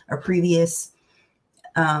in a previous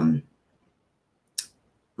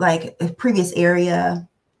area,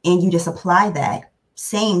 and you just apply that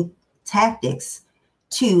same tactics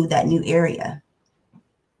to that new area.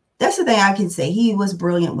 That's the thing I can say. He was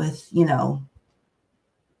brilliant with,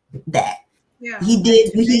 that. Yeah. He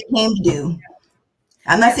did what he came to do.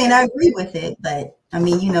 I'm not saying I agree with it, but I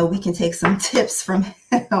mean, we can take some tips from him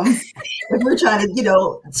if we're trying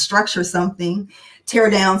to, structure something, tear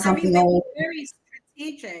down something. They were very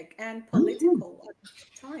strategic and political at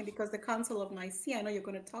the time, because the Council of Nicaea, I know you're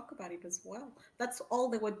going to talk about it as well. That's all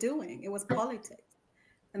they were doing. It was politics.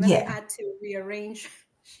 And then they had to rearrange,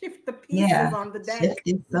 shift the pieces on the deck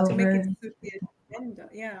to make it suit the agenda.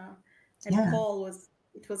 Yeah. And Paul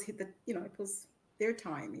it was their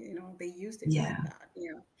time, they used it like that.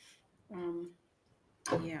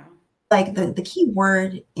 Yeah. Like the key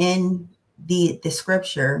word in the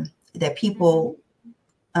scripture that people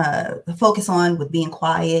focus on with being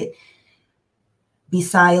quiet, be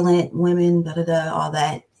silent, women, all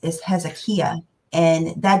that is Hezekiah.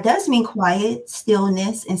 And that does mean quiet,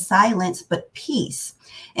 stillness, and silence, but peace.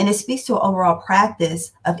 And it speaks to an overall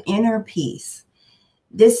practice of inner peace.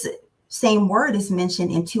 This same word is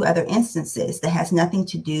mentioned in 2 other instances that has nothing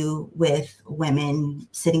to do with women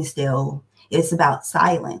sitting still. It's about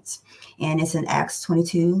silence. And it's in Acts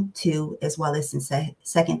 22:2, as well as in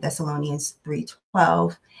 2 Thessalonians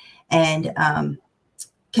 3:12. And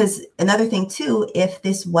because another thing too, if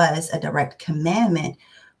this was a direct commandment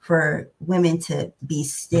for women to be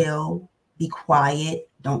still, be quiet,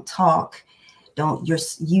 don't talk, don't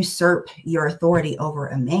usurp your authority over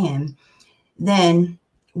a man, then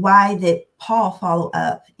why did Paul follow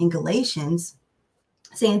up in Galatians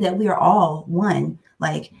saying that we are all one?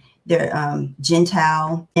 Like, they're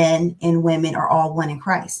Gentile men and women are all one in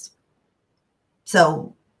Christ.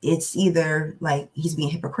 So it's either like he's being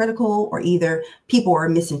hypocritical, or either people are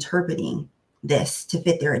misinterpreting this to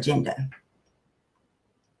fit their agenda.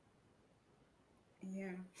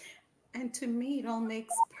 Yeah. And to me, it all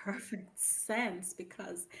makes perfect sense,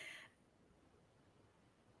 because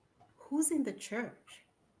who's in the church?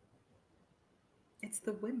 It's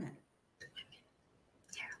the women.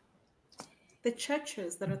 The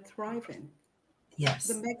churches that are thriving. Yes.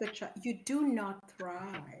 The mega church. You do not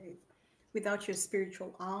thrive without your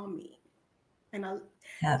spiritual army. And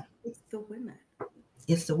it's the women.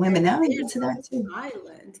 It's the women. Now you get to that too.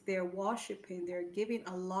 Silent. They're worshiping. They're giving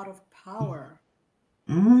a lot of power.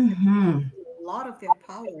 A lot of their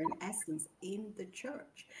power and essence in the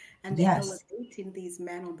church. And they're elevating these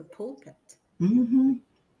men on the pulpit.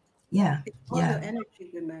 Yeah. It's all your energy,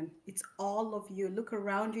 women. It's all of you. Look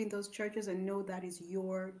around you in those churches and know that is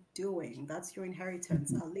your doing. That's your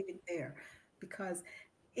inheritance. I'll leave it there, because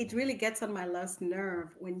it really gets on my last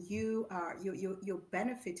nerve when you're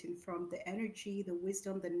benefiting from the energy, the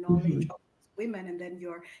wisdom, the knowledge of women, and then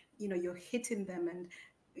you're hitting them and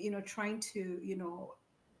trying to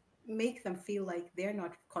make them feel like they're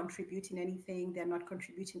not contributing anything, they're not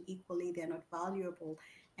contributing equally, they're not valuable.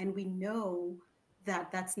 And we know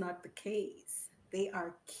that that's not the case. They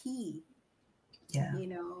are key. Yeah.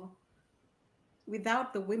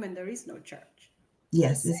 Without the women, there is no church.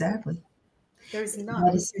 Yes, exactly. There is none.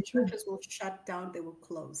 The churches will shut down, they will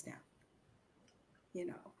close down.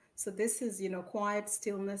 So this is, quiet,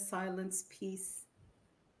 stillness, silence, peace.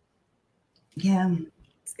 Yeah.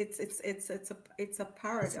 It's a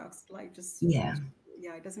paradox. Like, just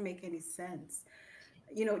it doesn't make any sense.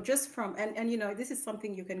 Just from and this is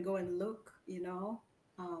something you can go and look.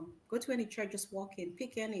 Go to any church, just walk in,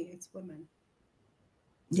 pick any. It's women.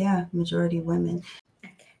 Yeah, majority women.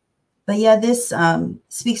 Okay. But yeah, this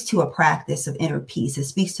speaks to a practice of inner peace. It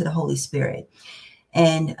speaks to the Holy Spirit,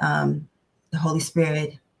 and the Holy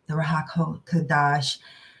Spirit, the Ruach HaKodesh,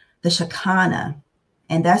 the Shekinah.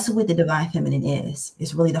 And that's what the divine feminine is.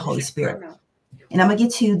 It's really the Holy Spirit. And I'm going to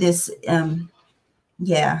get to this, in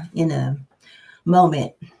a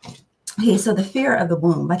moment. Okay, so the fear of the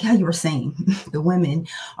womb, like how you were saying, the women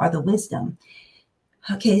are the wisdom.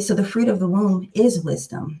 Okay, so the fruit of the womb is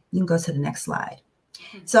wisdom. You can go to the next slide.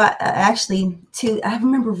 So I actually, too, I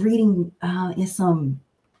remember reading in some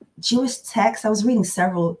Jewish texts. I was reading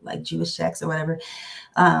several like Jewish texts or whatever,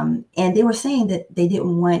 and they were saying that they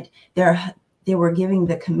didn't want they were giving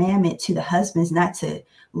the commandment to the husbands not to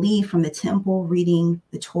leave from the temple reading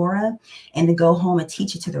the Torah and to go home and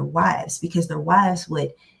teach it to their wives, because their wives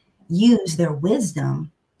would use their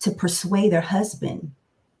wisdom to persuade their husband.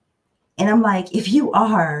 And I'm like, if you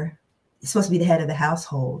are supposed to be the head of the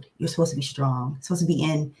household, you're supposed to be strong, supposed to be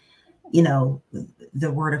in,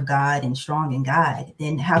 the word of God and strong in God,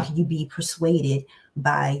 then how can you be persuaded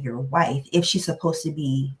by your wife if she's supposed to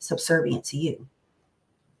be subservient to you?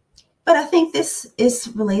 But I think this is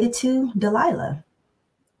related to Delilah.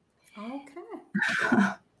 Okay.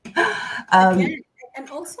 Again, and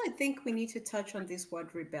also I think we need to touch on this word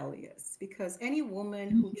rebellious, because any woman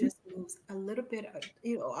who just moves a little bit,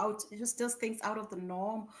 out, just does things out of the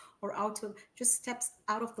norm, or just steps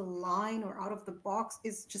out of the line or out of the box,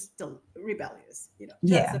 is just rebellious. Yeah.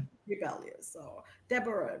 Jezebel rebellious, so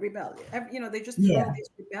Deborah rebellious. They just throw Yeah. this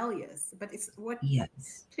rebellious. But it's what?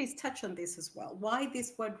 Yes. Please touch on this as well. Why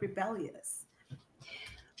this word rebellious?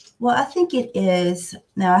 Well, I think it is.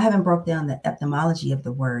 Now, I haven't broke down the etymology of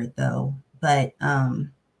the word though, but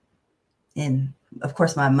and of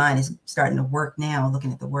course my mind is starting to work now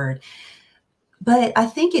looking at the word. But I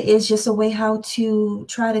think it is just a way how to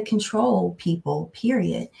try to control people,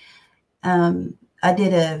 period. I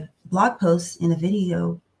did a blog post in a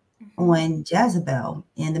video on Jezebel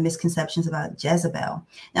and the misconceptions about Jezebel.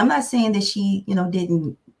 Now, I'm not saying that she,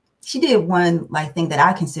 she did one like thing that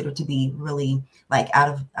I consider to be really like out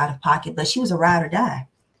of pocket, but she was a ride or die.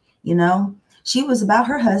 She was about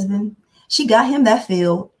her husband. She got him that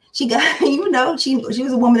field. She got, she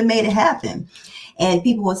was a woman that made it happen. And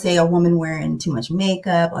people would say a woman wearing too much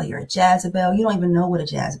makeup, or you're a Jezebel. You don't even know what a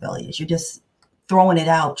Jezebel is. You're just throwing it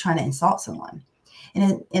out, trying to insult someone.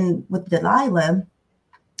 And with Delilah,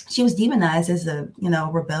 she was demonized as a,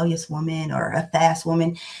 rebellious woman or a fast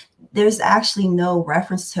woman. There's actually no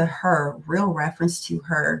reference to her, real reference to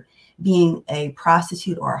her being a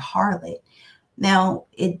prostitute or a harlot. Now,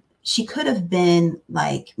 she could have been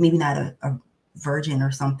like, maybe not a virgin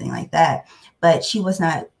or something like that, but she was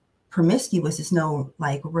not promiscuous. There's no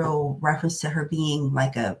like real reference to her being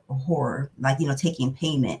like a whore, like, taking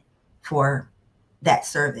payment for that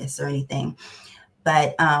service or anything.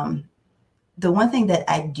 But the one thing that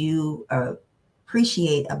I do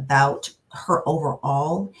appreciate about her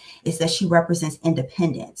overall is that she represents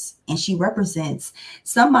independence, and she represents,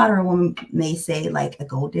 some modern women may say like a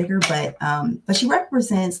gold digger, but she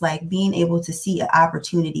represents like being able to see an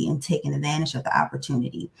opportunity and taking advantage of the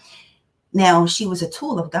opportunity. Now, she was a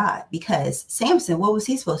tool of God, because Samson, what was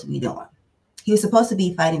he supposed to be doing? He was supposed to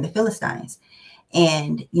be fighting the Philistines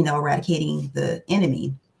and, eradicating the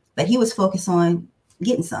enemy, but he was focused on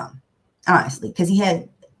getting some, honestly, because he had,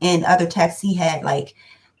 in other texts, he had like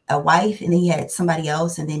a wife, and then he had somebody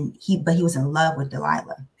else, and then he was in love with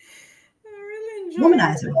Delilah. I really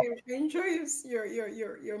Womanizer. enjoy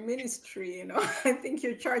your ministry. I think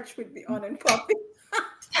your church would be on and popping.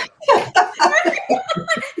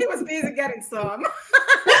 He was busy getting some.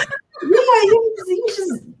 Yeah, he was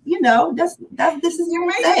just, this is You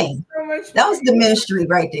his make thing. so much That was the ministry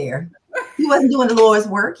right there. He wasn't doing the Lord's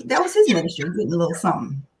work. That was his ministry, getting a little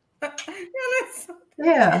something.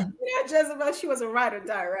 Yeah. Jezebel, she was a ride or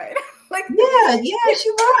die, right? Like, Yeah, she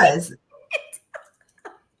was.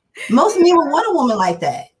 Most men would want a woman like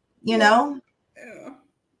that, Yeah.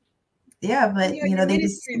 Yeah, but your they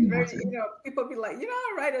just ministry is very, people be like,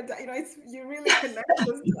 ride or die, it's, you really connect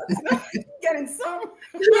those dots, getting some.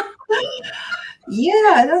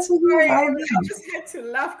 Yeah, that's what he was Sorry, all I about. just had to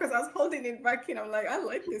laugh because I was holding it back in. I'm like, I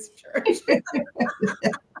like this church.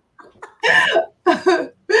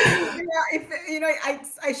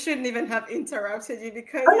 I shouldn't even have interrupted you,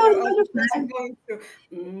 because Oh, no, I no, was you're just fine. going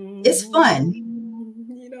to, It's fun.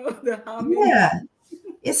 the humming. Yeah,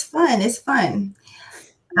 it's fun. It's fun.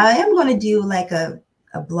 I am going to do like a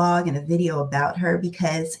blog and a video about her,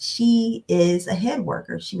 because she is a head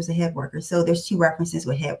worker. She was a head worker. So there's two references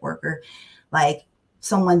with head worker, like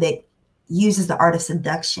someone that uses the art of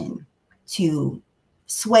seduction to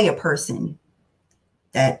sway a person.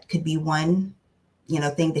 That could be one,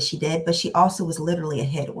 thing that she did, but she also was literally a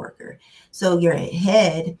head worker. So your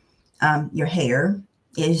head, your hair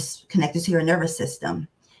is connected to your nervous system.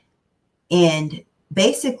 And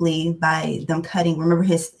basically by them cutting, remember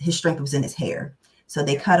his strength was in his hair. So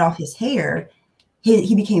they cut off his hair.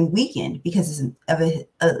 he became weakened because of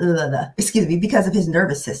excuse me, because of his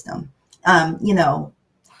nervous system. You know,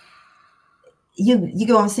 you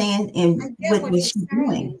go what I'm saying? I And get what what was you're she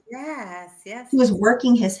doing? saying. Yes, yes, She was yes.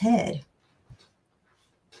 working his head.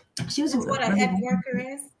 She was That's what a really, head worker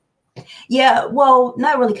is. yeah, well,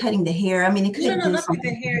 not really cutting the hair. I mean, it No, could no, do not with the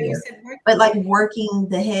something to hair. the You hair, said but working like the head, working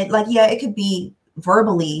the head, like, yeah, it could be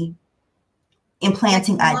verbally like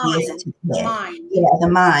implanting the ideas mind, into the the head. mind. Yeah, the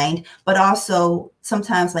mind, but also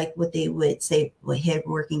sometimes like what they would say with head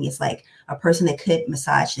working is like a person that could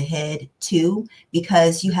massage the head too,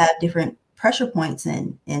 because you have different pressure points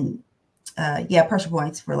and yeah, pressure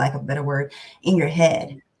points for lack of a better word in your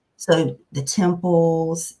head. So the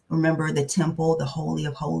temples, remember the temple, the holy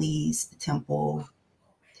of holies, the temple.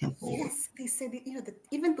 Yes, they say that,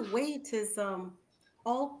 even the way it is,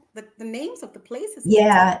 all the names of the places is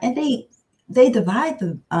Yeah, different. and they divide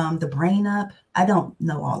the brain up. I don't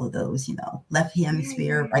know all of those, you know, left Yeah, yeah,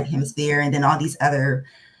 hemisphere, right yeah. hemisphere, and then all these other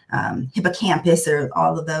hippocampus or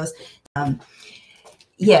all of those. Um,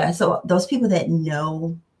 yeah, so those people that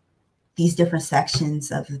know these different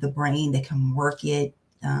sections of the brain that can work it,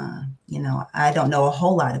 you know, I don't know a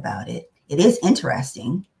whole lot about it. It is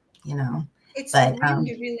interesting, you know, It's but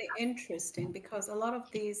really, really interesting because a lot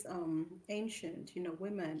of these ancient,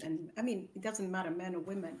 women, and I mean, it doesn't matter, men or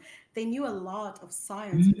women, they knew a lot of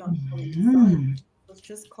science without calling it science. mhm, It was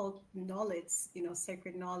just called knowledge,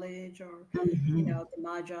 sacred knowledge, or, mhm. the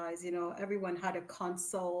magi's, everyone had a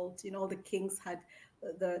consult, all the kings had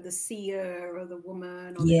the seer or the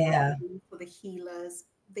woman or the Yeah, herbalist or the healers.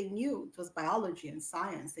 They knew it was biology and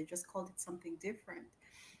science. They just called it something different.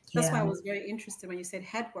 That's why I yeah. was very interested when you said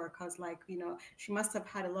head work. I was like, she must have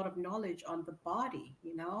had a lot of knowledge on the body,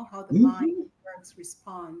 how the mind Mhm. works,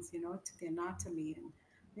 responds, to the anatomy and,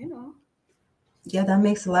 you know, Yeah, that really,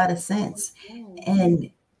 makes a lot of sense. cool. And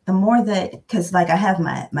the more that, because like I have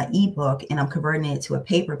my ebook and I'm converting it to a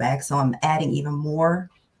paperback, so I'm adding even more,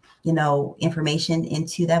 you know, information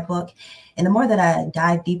into that book. And the more that I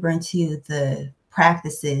dive deeper into the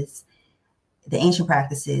practices, the ancient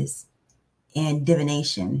practices in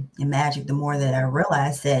divination and magic, the more that I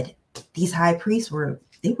realized that these high priests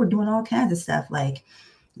they were doing all kinds of stuff. Like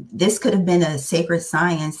this could have been a sacred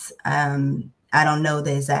science. I don't know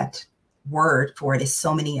the exact word for it. It's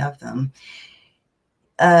so many of them,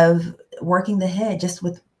 of working the head, just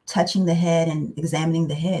with touching the head and examining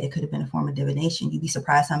the head. It could have been a form of divination. You'd be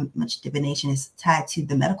surprised how much divination is tied to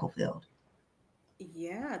the medical field.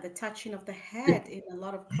 Yeah, the touching of the The head in a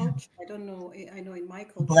lot of culture. I don't know. I know in my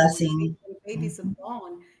culture, blessing. when babies are Mhm.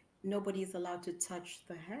 born, nobody is allowed to touch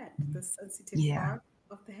the head, the sensitive Yeah. part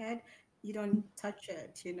of the head. You don't touch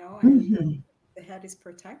it, and Hmm. the head is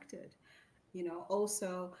protected.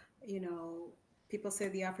 Also, people say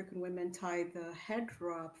the African women tie the head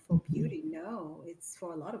wrap for Hmm. beauty. No, it's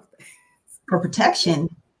for a lot of things. For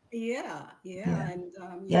protection. Yeah, yeah, Yeah. and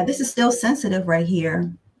Yeah. This is still sensitive right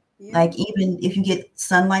here. yeah, Like even if you get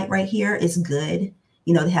sunlight right here, it's good.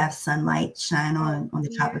 You know, to have sunlight shine oh, on the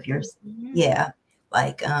top here, of yours. hmm, Yeah.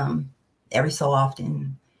 Like every so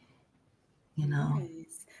often, you know.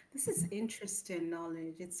 nice. This is interesting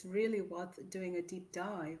knowledge. It's really worth doing a deep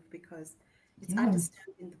dive because it's Yeah.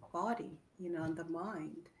 understanding the body, and the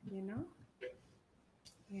mind.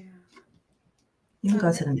 Yeah. You can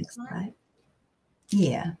go to the Next next slide. slide.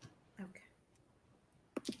 Yeah. Okay.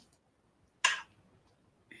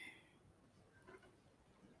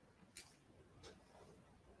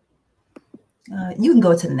 You can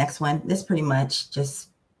go to the next one. This pretty much just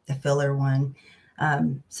the filler one.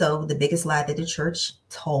 So the biggest lie that the church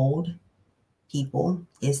told people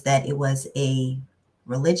is that it was a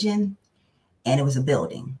religion and it was a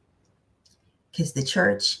building. Because the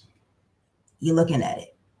church, you're looking at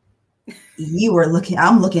it.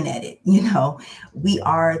 I'm looking at it. You know, we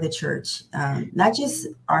are the church, not just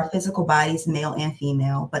our physical bodies, male and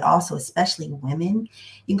female, but also especially women.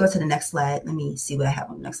 You can go to the next slide. Let me see what I have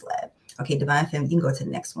on the next slide. Okay, divine feminine. You can go to the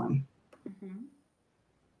next one. Mm-hmm.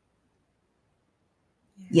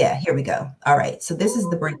 Yeah. Yeah, here we go. All right. So this is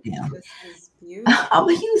the Ooh, breakdown. this is I'm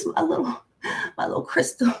gonna beautiful. use my little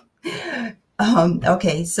crystal.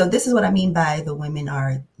 Okay, so this is what I mean by the women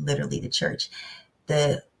are literally the church.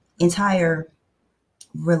 The entire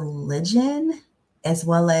religion, as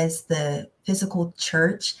well as the physical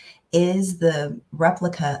church, is the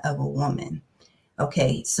replica of a woman.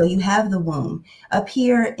 Okay, so you have the womb up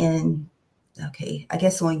here in, okay, I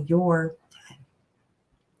guess on your,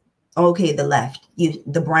 okay, the left,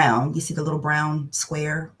 the brown, you see the little brown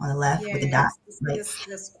square on the left with the dot, Yes, you see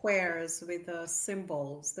right? the squares with the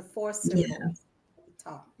symbols, the four Yeah. symbols at the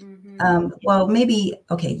top. Mm-hmm. Well, maybe,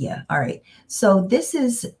 okay, yeah, all right. So this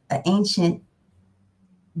is an ancient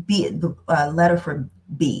B, the letter for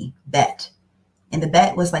B, bet. And the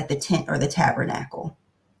bet was like the tent or the tabernacle.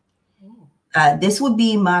 Oh. This would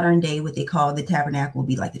be modern day, what they call the tabernacle would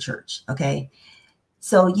be like the church. Okay.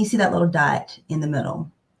 So you see that little dot in the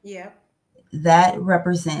middle. Yep. That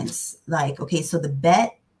represents like, okay, so the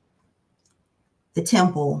bet, the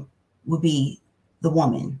temple would be the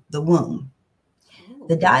woman, the womb.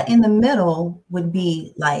 The Oh. dot in the middle would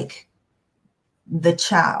be like the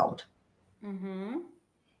child. Mm-hmm.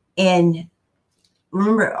 And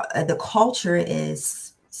remember, the culture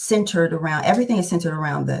is centered around, everything is centered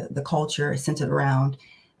around the culture, is centered around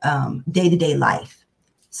day-to-day life.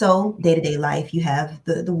 So day-to-day life, you have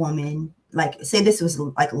the woman, like say this was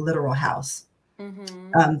like a literal house.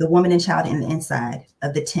 Mm-hmm. The woman and child in the inside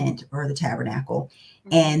of the tent or the tabernacle,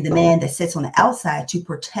 Mm-hmm. and the man that sits on the outside to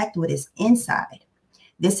protect what is inside.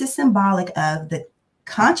 This is symbolic of the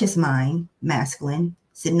conscious mind, masculine,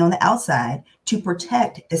 sitting on the outside to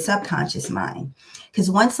protect the subconscious mind. Because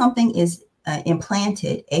once something is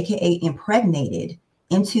implanted, aka impregnated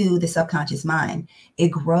into the subconscious mind, it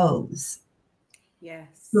grows. Yes.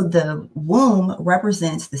 So the womb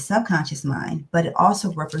represents the subconscious mind, but it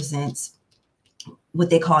also represents what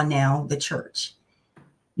they call now the church.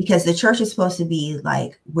 Because the church is supposed to be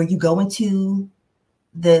like where you go into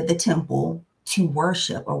the temple to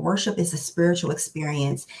worship, or worship is a spiritual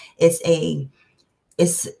experience.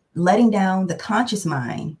 It's letting down the conscious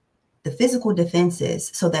mind, the physical defenses,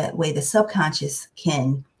 so that way the subconscious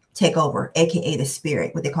can take over, aka the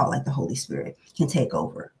spirit, what they call like the Holy Spirit, can take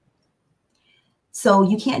over. So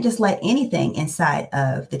you can't just let anything inside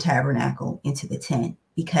of the tabernacle into the tent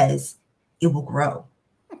because it will grow.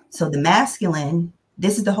 So the masculine,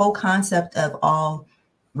 this is the whole concept of all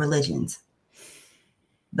religions,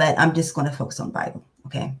 but I'm just going to focus on the Bible.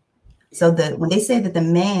 Okay. So Yeah. when they say that the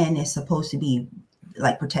man is supposed to be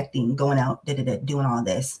like protecting, going out, doing all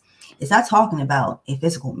this, it's not talking about a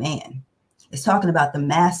physical man. It's talking about the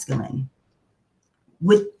masculine.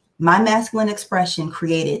 With my masculine expression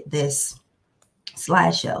created this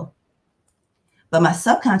slideshow, but my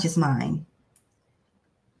subconscious mind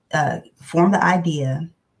formed the idea,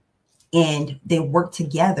 and they work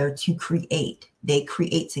together to create. They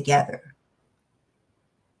create together.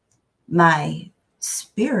 My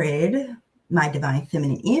spirit, my divine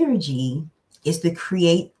feminine energy is the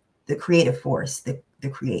creative force, the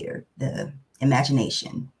creator, the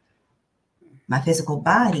imagination. My physical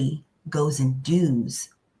body goes and does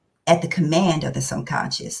at the command of the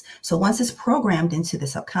subconscious. So once it's programmed into the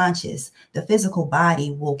subconscious, the physical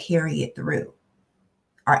body will carry it through.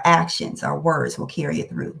 Our actions, our words will carry it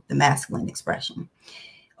through the masculine expression.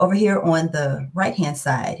 Over here on the right-hand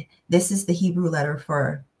side, this is the Hebrew letter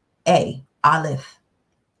for A, Aleph.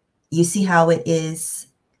 You see how it is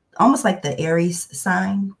almost like the Aries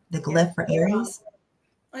sign, the Yes. glyph for Wrong. Aries.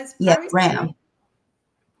 It's Yeah, Paris. ram.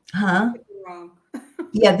 Huh? Wrong.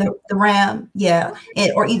 Yeah, the ram. Yeah,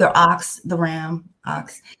 or either ox, the ram, Okay.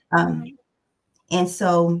 ox. Um, and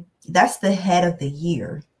so that's the head of the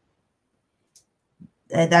year.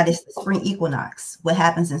 That is the spring equinox. What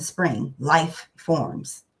happens in spring? Life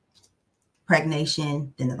forms,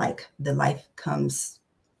 pregnation, then the life comes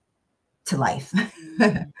to life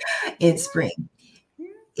Mhm. in Yeah. spring. Yeah.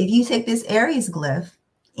 If you take this Aries glyph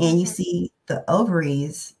and you Mhm. see the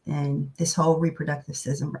ovaries and this whole reproductive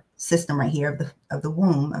system right here of the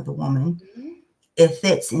womb of the woman, Mhm. it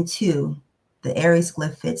fits into the Aries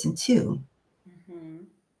glyph fits Mhm.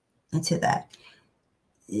 into that.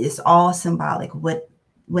 It's all symbolic. What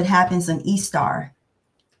happens on Easter?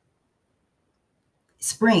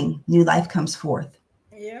 Spring, new life comes forth.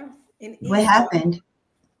 Yeah. In What Easter. happened?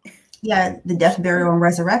 Yeah, the death, burial, and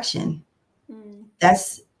resurrection. Mm.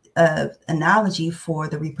 That's an analogy for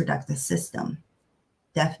the reproductive system.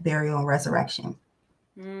 Death, burial, and resurrection.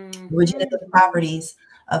 Mhm. Regenerative properties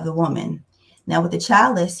of the woman. Now with the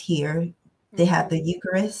chalice here, they have Mhm. the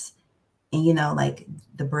Eucharist and like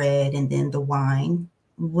the bread and then the wine.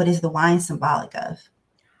 What is the wine symbolic of?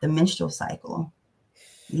 The menstrual cycle.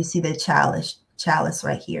 You see the chalice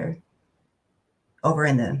right here over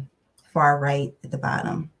in the far right at the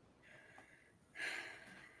bottom.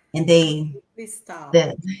 And Please stop.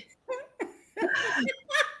 the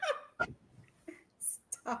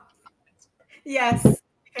Stop. Yes. You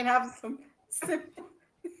can have some simple.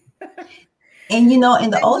 and in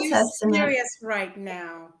the Are Old you Testament, serious right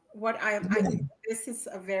now? yeah, This is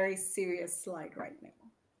a very serious slide right now.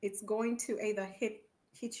 It's going to either hit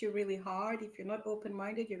you really hard. If you're not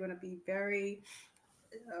open-minded, you're going to be very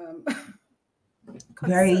um, concerned.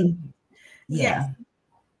 very, Yes, yeah,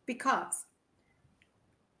 because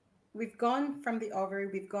we've gone from the ovary,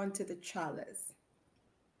 we've gone to the chalice.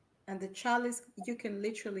 And the chalice, you can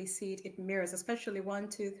literally see it. It mirrors, especially one,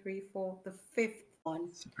 two, three, four, the fifth one,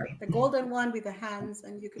 Sorry. the golden one with the hands.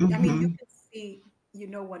 And you could, I mean, you Mm-hmm. can see, you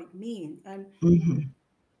know what it means. Mm-hmm.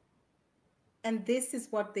 And this is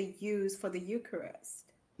what they use for the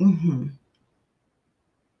Eucharist, Mm-hmm.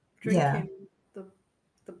 Yeah. drinking the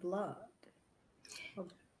the blood. Of,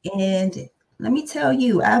 And let me tell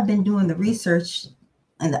you, I've been doing the research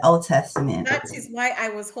in the Old Testament. that is why I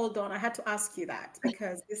was, hold on, I had to ask you that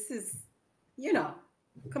because this is, you know,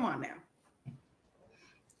 come on now.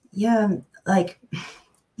 Yeah, like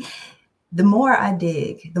the more I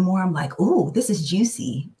dig, the more I'm like, ooh, this is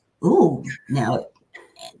juicy. Ooh, now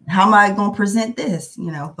how am I going to present this?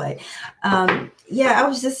 But yeah, I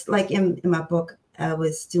was just like in my book, I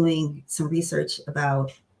was doing some research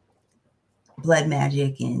about blood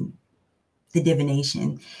magic and the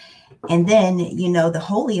divination. And then, the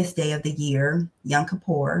holiest day of the year, Yom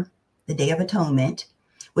Kippur, the Day of Atonement,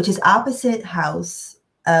 which is opposite house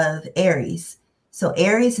of Aries. So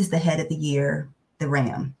Aries is the head of the year, the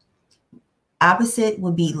ram. Opposite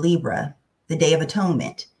would be Libra, the Day of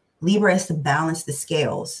Atonement. Libra is to balance the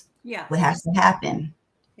scales. Yeah. What has to happen?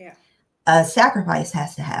 Yeah. A sacrifice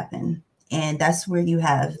has to happen. And that's where you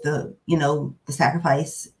have the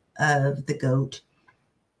sacrifice of the goat,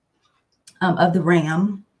 of the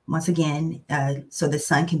ram, once again, so the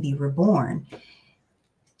son can be reborn.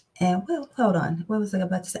 And well, hold on, what was I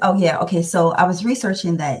about to say? Oh yeah, okay. So I was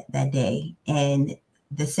researching that day, and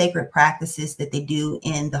the sacred practices that they do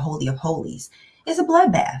in the Holy of Holies is a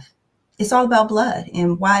bloodbath. It's all about blood.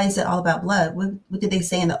 And why is it all about blood? What did they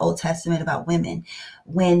say in the Old Testament about women?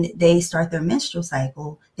 When they start their menstrual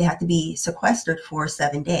cycle, they have to be sequestered for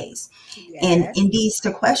 7 days. And Yes. in these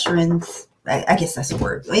sequestrants, I guess that's a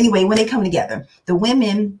word. Anyway, when they come together, the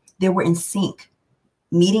women, they were in sync,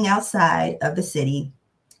 meeting outside of the city,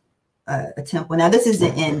 a temple. Now, this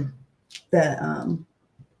isn't in the,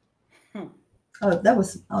 Hmm.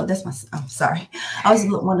 that's my, I'm sorry. I was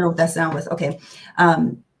wondering what that sound was. Okay.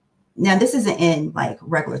 Now, this isn't in like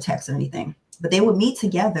regular text or anything, but they would meet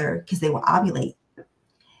together because they would ovulate.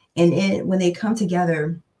 And when they come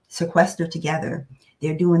together, sequestered together,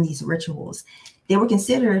 they're doing these rituals. They were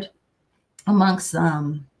considered amongst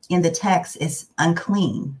in the text as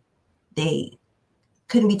unclean. They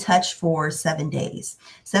couldn't be touched for 7 days.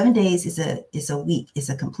 7 days is a week, is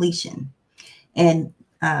a completion. And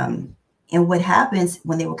what happens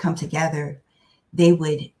when they would come together, they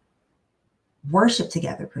would worship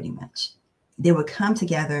together pretty much. They would come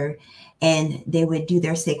together and they would do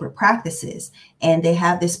their sacred practices. And they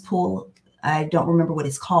have this pool. I don't remember what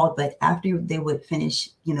it's called, but after they would finish,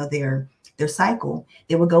 their cycle,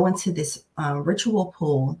 they would go into this ritual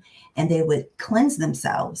pool and they would cleanse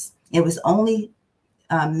themselves. It was only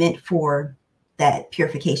meant for that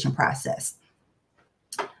purification process.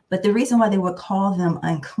 But the reason why they would call them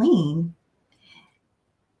unclean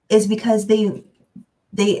is because they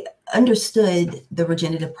understood the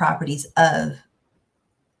regenerative properties of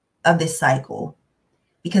this cycle,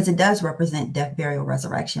 because it does represent death, burial,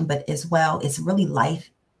 resurrection, but as well, it's really life.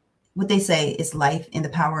 What they say is life in the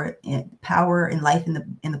power and life in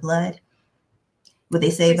the blood. What they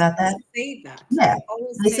say about Christians that? say that. Yeah, They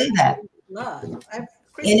always they say say it's that. in the blood. And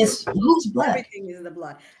Christians, it's whose blood? everything is in the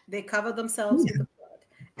blood. They cover themselves with Yeah. the blood.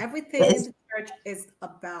 Everything in It's, the church is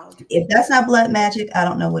about if that's not blood magic, I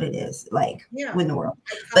don't know what it is. Like, yeah. what in the world?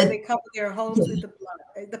 But They cover their homes with the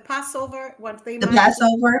blood. The Passover, once they the mark the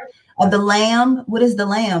Passover of the lamb, what is the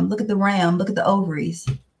lamb? Look at the ram, look at the ovaries.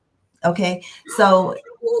 Okay. So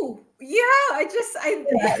Ooh, yeah, yeah, it's I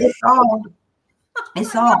never all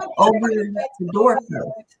thought over about it that the way.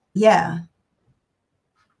 doorpost. Yeah.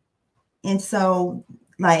 And so,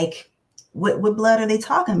 like, what blood are they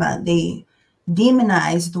talking about? They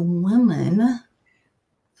demonize the women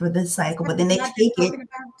for this Is cycle, that but the then they blood they're take it, talking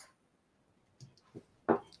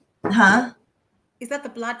about? huh? Is that the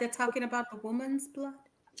blood they're talking about? The woman's blood?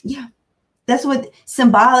 Yeah. That's what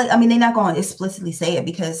symbolic. I mean, they're not going to explicitly say it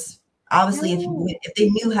because obviously, No. if they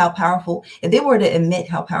knew how powerful, if they were to admit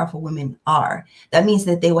how powerful women are, that means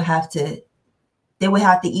that they would have to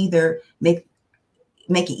either make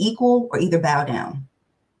it equal or either bow down.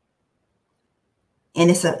 And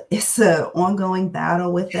it's a ongoing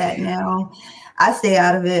battle with that now. I stay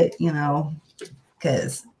out of it,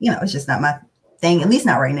 because it's just not my thing. At least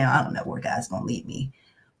not right now. I don't know where God's gonna lead me,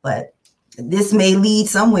 but this may lead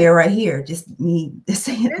somewhere right here. Just me just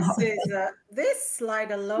saying all that. This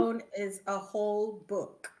slide alone is a whole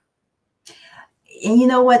book. And you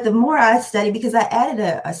know what? The more I study, because I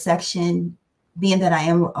added a section, being that I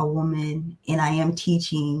am a woman and I am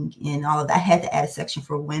teaching and all of that, I had to add a section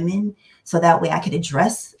for women so that way I could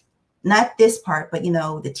address not this part, but, you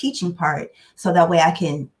know, the teaching part, so that way I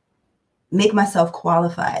can make myself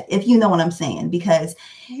qualified, if you know what I'm saying, because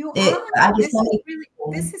You it, are. I just This so is many really,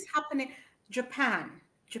 people. this is happening. Japan,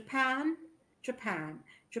 Japan, Japan,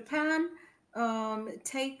 Japan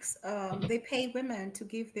takes, they pay women to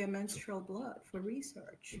give their menstrual blood for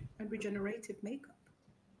research and regenerative makeup.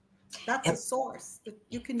 That's a source that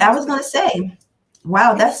you can I use was for. going to say,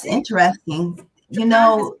 wow, Yeah, that's interesting. You Japan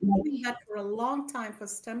has know, been like, doing that for a long time for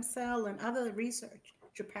stem cell and other research.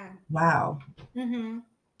 Japan. wow. Hmm.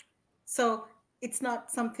 So it's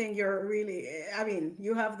not something you're really, I mean,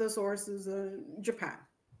 you have the sources in Japan.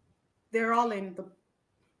 They're all in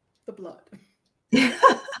the blood.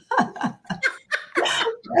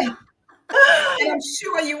 And I'm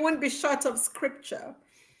sure you wouldn't be short of scripture.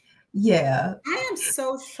 Yeah. I am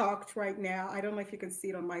so shocked right now. I don't know if you can see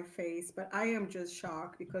it on my face, but I am just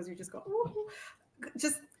shocked because you just go, ooh,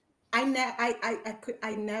 just I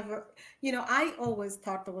never, I always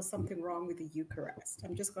thought there was something wrong with the Eucharist.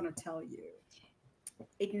 I'm just gonna tell you.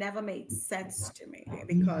 It never made sense to me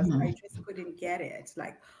because I Mhm. just couldn't get it.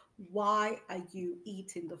 Like, why are you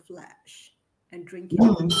eating the flesh and drinking the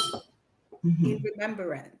Mhm. blood in Mhm.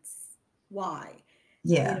 remembrance? Why?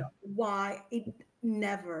 Yeah. Why it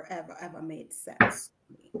never ever ever made sense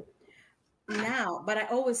to me. Now, but I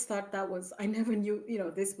always thought that was, I never knew,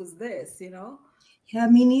 this was this. Yeah,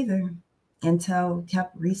 me neither. Until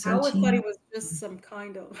kept I always thought researching. it was just some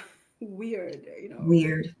kind of weird.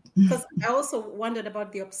 Weird. Because I also wondered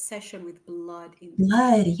about the obsession with blood in the church.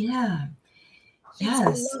 Blood. Yeah. It's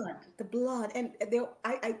Yes. blood, the blood, and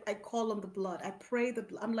I call on the blood. I pray the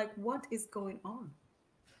blood. I'm like, what is going on?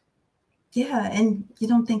 Yeah. And you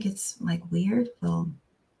don't think it's like weird? Well,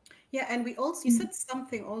 Yeah, and we also, you said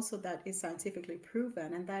something also that is scientifically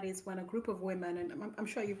proven, and that is when a group of women, and I'm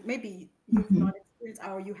sure you've mhm. not experienced,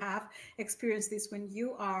 or you have experienced this, when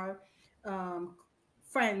you are um,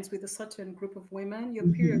 friends with a certain group of women, your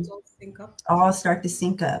periods Mhm. all sync up. All start to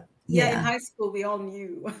sync up. Yeah, in Yeah. high school, we all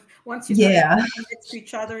knew. Once you started Yeah. sitting next to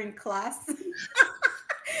each other in class,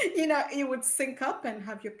 you would sync up and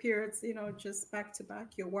have your periods, just back to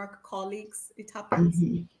back, your work colleagues. It happens.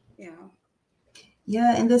 Mhm. Yeah.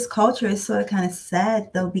 Yeah. And this culture is sort of kind of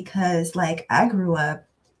sad though, because like I grew up,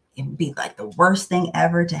 it'd be like the worst thing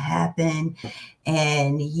ever to happen.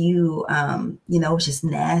 And you know, it's just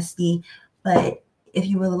nasty. But if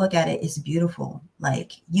you really look at it, it's beautiful.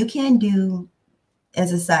 Like you can do,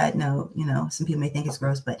 as a side note, you know, some people may think it's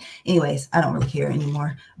gross, but anyways, I don't really care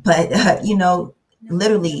anymore. But you know, No.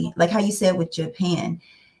 literally, like how you said with Japan,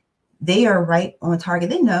 they are right on target.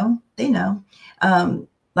 They know.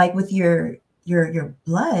 Like with your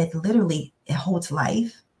blood, literally, it holds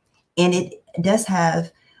life, and it does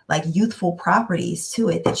have like youthful properties to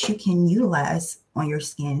it that you can utilize on your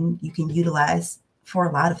skin. You can utilize for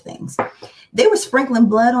a lot of things. They were sprinkling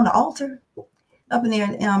blood on the altar up in there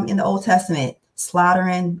in the Old Testament,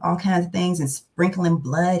 slaughtering all kinds of things and sprinkling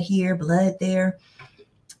blood here, blood there,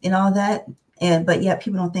 and all that. And but yet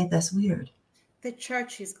people don't think that's weird. The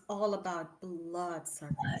church is all about blood But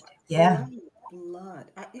sacrifice. yeah. Blood,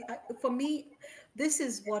 blood. For me, this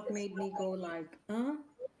is what made me go like,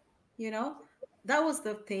 you know, that was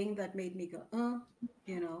the thing that made me go,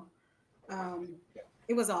 you know, um,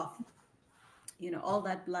 it was off. All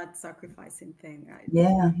that blood sacrificing thing.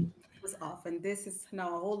 Yeah. It was off, and this is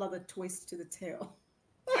now a whole other twist to the tale.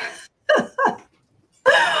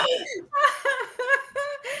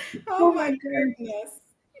 Oh Oh my my God. goodness.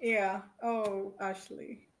 Yeah. Oh,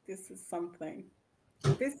 Ashley, this is something.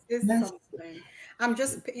 This is That's something. I'm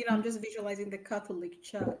just visualizing the Catholic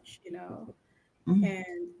Church, mm,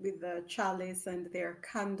 and with the chalice and their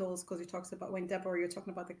candles, because it talks about, when Deborah, you're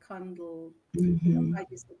talking about the candle, hmm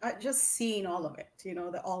I just seeing all of it,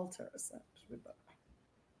 the altars and with the,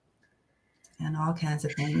 and all kinds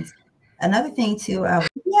of things. Another thing too,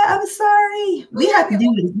 yeah, I'm sorry. oh We yeah, have to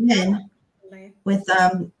do it again Definitely. with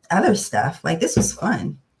other stuff. Like this was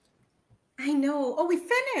fun. I know. Oh, we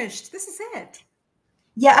finished. This is it.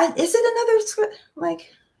 Yeah, is it another script?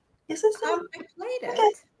 Like, is this it? I played Okay,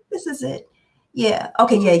 it. this is it. Yeah.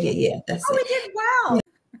 Okay. Yeah. Yeah. Yeah. That's Oh, it. we did well.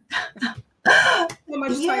 Yeah. How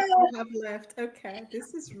much time Yeah. do we have left? Okay,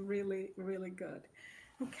 this is really, really good.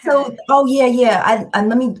 So, Okay. oh yeah, yeah. I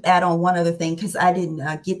let me add on one other thing because I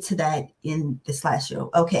didn't get to that in this last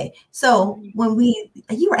show. Okay, so Mhm. when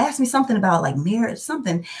you were asking me something about like marriage,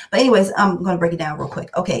 something, but anyways, I'm going to break it down real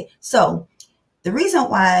quick. Okay, so the reason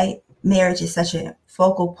why marriage is such a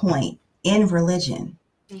focal point in religion,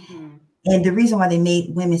 Mhm. and the reason why they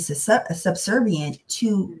made women subservient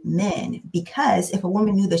to men, because if a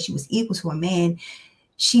woman knew that she was equal to a man,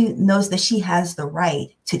 she knows that she has the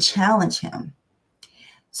right to challenge him.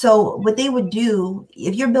 So what they would do,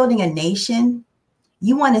 if you're building a nation,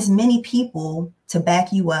 you want as many people to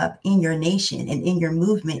back you up in your nation and in your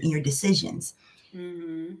movement, in your decisions.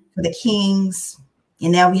 Mm-hmm. For the kings,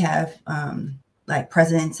 and now we have like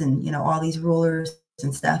presidents and all these rulers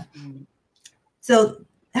and stuff. Mm-hmm. So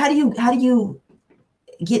how do you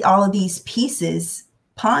get all of these pieces,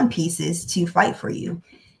 pawn pieces, to fight for you?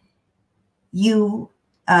 You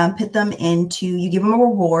put them into, you give them a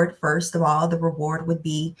reward. First of all, the reward would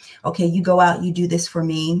be, okay, you go out, you do this for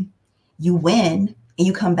me, you win, and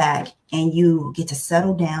you come back and you get to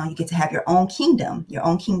settle down. You get to have your own kingdom. Your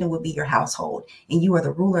own kingdom would be your household, and you are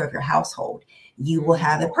the ruler of your household. You will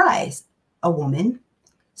have a prize, a woman,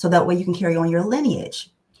 so that way you can carry on your lineage.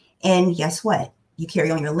 And guess what? You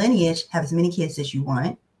carry on your lineage, have as many kids as you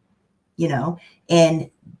want, and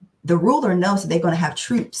the ruler knows that they're going to have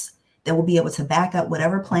troops that will be able to back up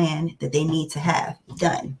whatever plan that they need to have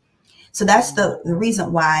done. So that's the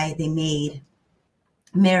reason why they made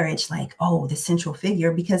marriage like, oh, the central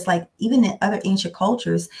figure, because like even in other ancient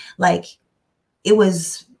cultures, like it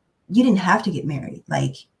was, you didn't have to get married.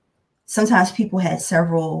 Like sometimes people had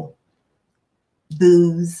several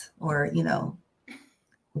boos, or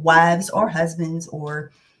wives or husbands,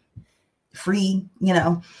 or free,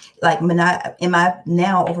 like in my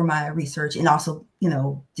now, over my research, and also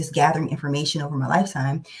just gathering information over my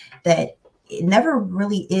lifetime, that it never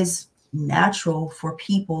really is natural for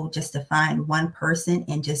people just to find one person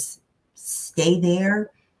and just stay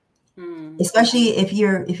there. Especially if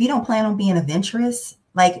you don't plan on being adventurous,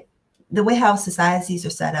 like the way how societies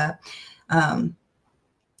are set up.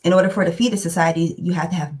 In order for it to feed a society, you have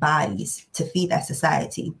to have bodies to feed that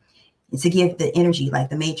society and to give the energy, like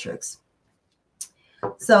the matrix.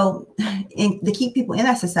 So, and to keep people in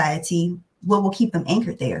that society, what will keep them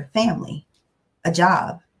anchored there? Family, a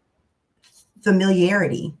job,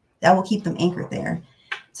 familiarity, that will keep them anchored there.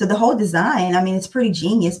 So the whole design, I mean, it's pretty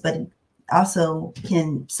genius, but it also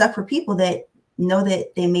can suck for people that know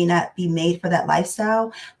that they may not be made for that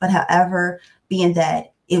lifestyle. But however, being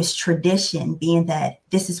that it was tradition, being that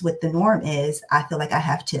this is what the norm is, I feel like I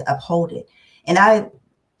have to uphold it. And I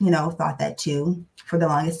thought that too for the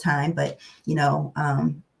longest time. But,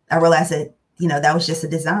 I realized that, that was just a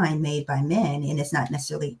design made by men, and it's not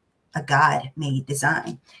necessarily a God-made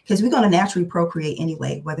design, because we're going to naturally procreate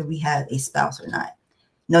anyway, whether we have a spouse or not.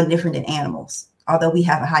 No different than animals. Although we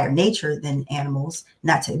have a higher nature than animals,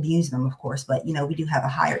 not to abuse them, of course, but, we do have a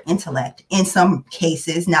higher intellect in some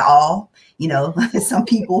cases, not all, some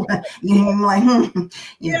people, like,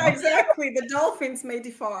 Yeah, exactly. The dolphins may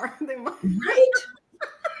differ. They might. Right.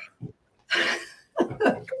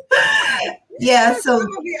 Yeah, so some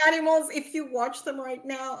of the animals, if you watch them right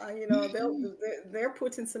now, they're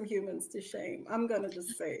putting some humans to shame. I'm gonna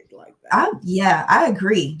just say it like that. I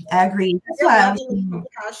agree. I agree. That's Their why I was level of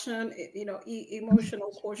compassion,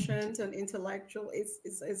 emotional quotient and intellectual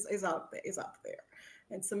is out there, is up there,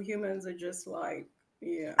 and some humans are just like,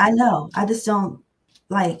 yeah, I know. I just don't,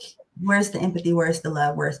 like, where's the empathy? Where's the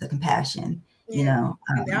love? Where's the compassion? yeah,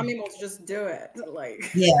 and the animals just do it,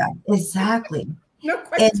 like Yeah, exactly. no And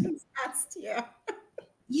questions asked. Yeah,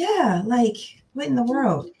 yeah, like what in the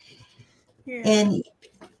world? yeah. And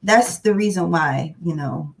that's the reason why,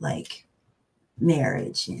 like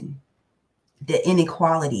marriage and the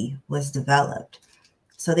inequality was developed.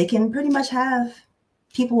 So they can pretty much have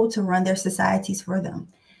people to run their societies for them.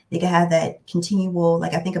 They can have that continual,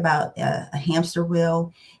 like I think about a hamster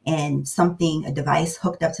wheel and something, a device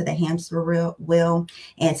hooked up to the hamster wheel,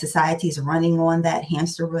 and society is running on that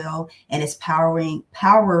hamster wheel, and it's powering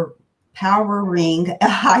a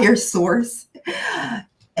higher source.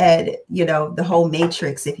 And the whole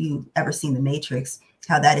matrix, if you ever seen the Matrix,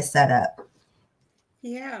 how that is set up.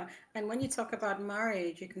 Yeah, and when you talk about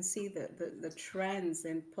marriage, you can see the trends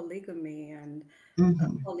in polygamy and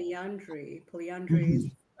Hmm. polyandry. Polyandry is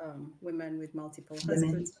Hmm. women with multiple Women,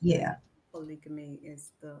 husbands. yeah. Polygamy is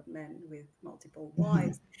the men with multiple Hmm.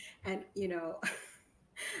 wives. And,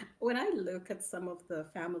 when I look at some of the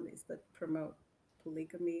families that promote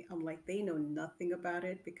polygamy, I'm like, they know nothing about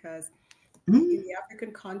it because in Hmm. the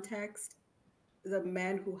African context, the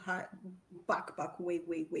men who had back, way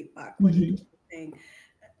back when it Hmm. was a thing,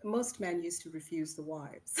 most men used to refuse the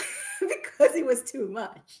wives because it was too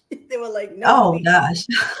much. They were like, no, Oh please. gosh.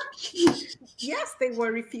 Yes, they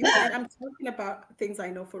were refused. And I'm talking about things I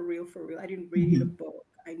know for real, for real. I didn't read a Hmm. book.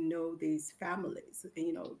 I know these families. And,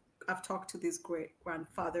 I've talked to these great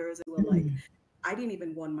grandfathers who were like, Hmm. I didn't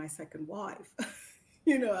even want my second wife.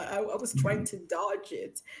 I was trying Hmm. to dodge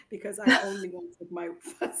it because I only wanted my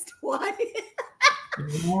first wife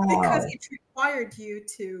because Wow. it required you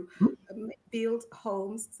to build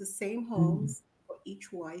homes, the same Hmm. homes for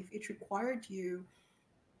each wife, it required you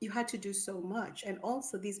had to do so much. And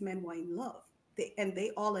also these men were in love.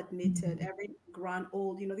 They all admitted, Mm, every grand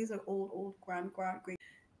old, these are old grand great,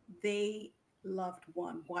 they loved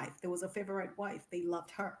one wife. There was a favorite wife. They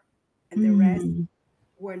loved her. And the rest mm,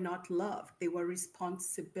 were not love. They were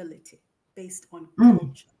responsibility based on mm,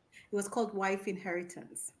 culture. It was called wife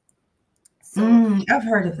inheritance. So I've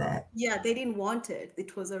heard of that. yeah, they didn't want it.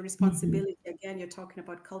 It was a Mhm, responsibility. Again, you're talking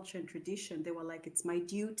about culture and tradition. They were like, it's my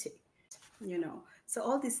duty. So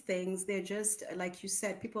all these things, they're just like you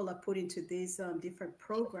said, people are put into these different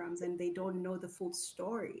programs and they don't know the full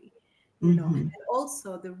story. mhm, And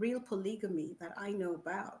also the real polygamy that I know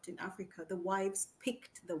about in Africa, the wives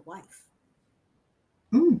picked the wife.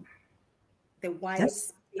 mm. The That's,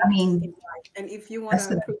 wives I picked a mean, wife. And if you want that's to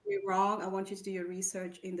good. prove me wrong, I want you to do your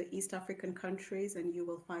research in the East African countries, and you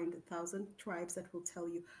will find 1,000 tribes that will tell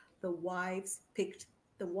you the wives picked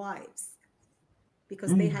the wives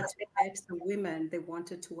because they Mm, had to vet the women they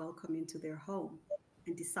wanted to welcome into their home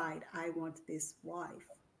and decide, I want this wife.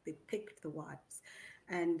 They picked the wives.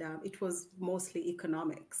 And it was mostly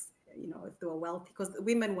economics, if they were wealthy, because the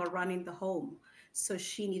women were running the home. So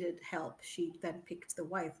she needed help. She then picked the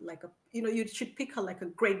wife you should pick her like a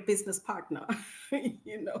great business partner,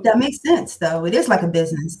 you know. that makes sense, though. It is like a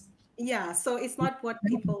business. Yeah, so it's not what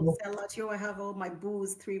people sell out. I have all my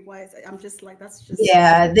booze, three wives. I'm just like, that's just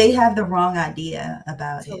Yeah, they have the wrong idea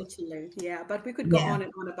about it. totally, yeah. But we could go Yeah, on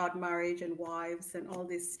and on about marriage and wives and all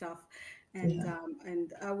this stuff, and yeah.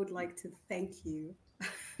 I would like to thank you.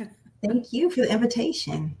 Thank you for the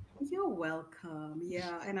invitation. You're welcome.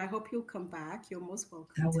 Yeah, and I hope you'll come back. You're most I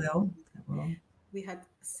welcome to. will. I will. We had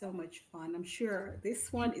so much fun. I'm sure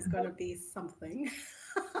this one is going to be something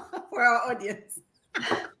for our audience.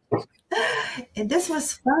 And this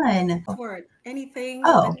was fun. Word. Anything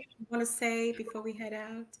that Oh, you want to say before we head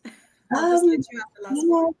out? I'll just let um, you have the last you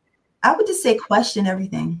word. know, I would just say question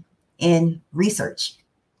everything in research.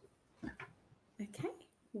 Okay,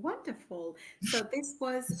 wonderful. So this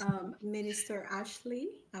was Minister Ashley,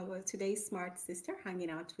 our today's smart sister, hanging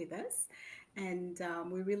out with us, and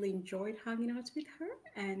we really enjoyed hanging out with her.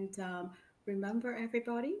 And remember,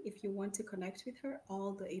 everybody, if you want to connect with her,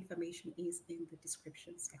 all the information is in the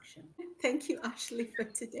description section. Thank you, Ashley, for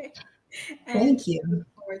today, and Thank you. look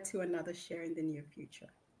forward to another share in the near future.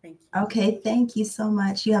 Thank you. Okay, thank you so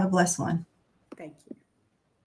much. You have a blessed one. Thank you.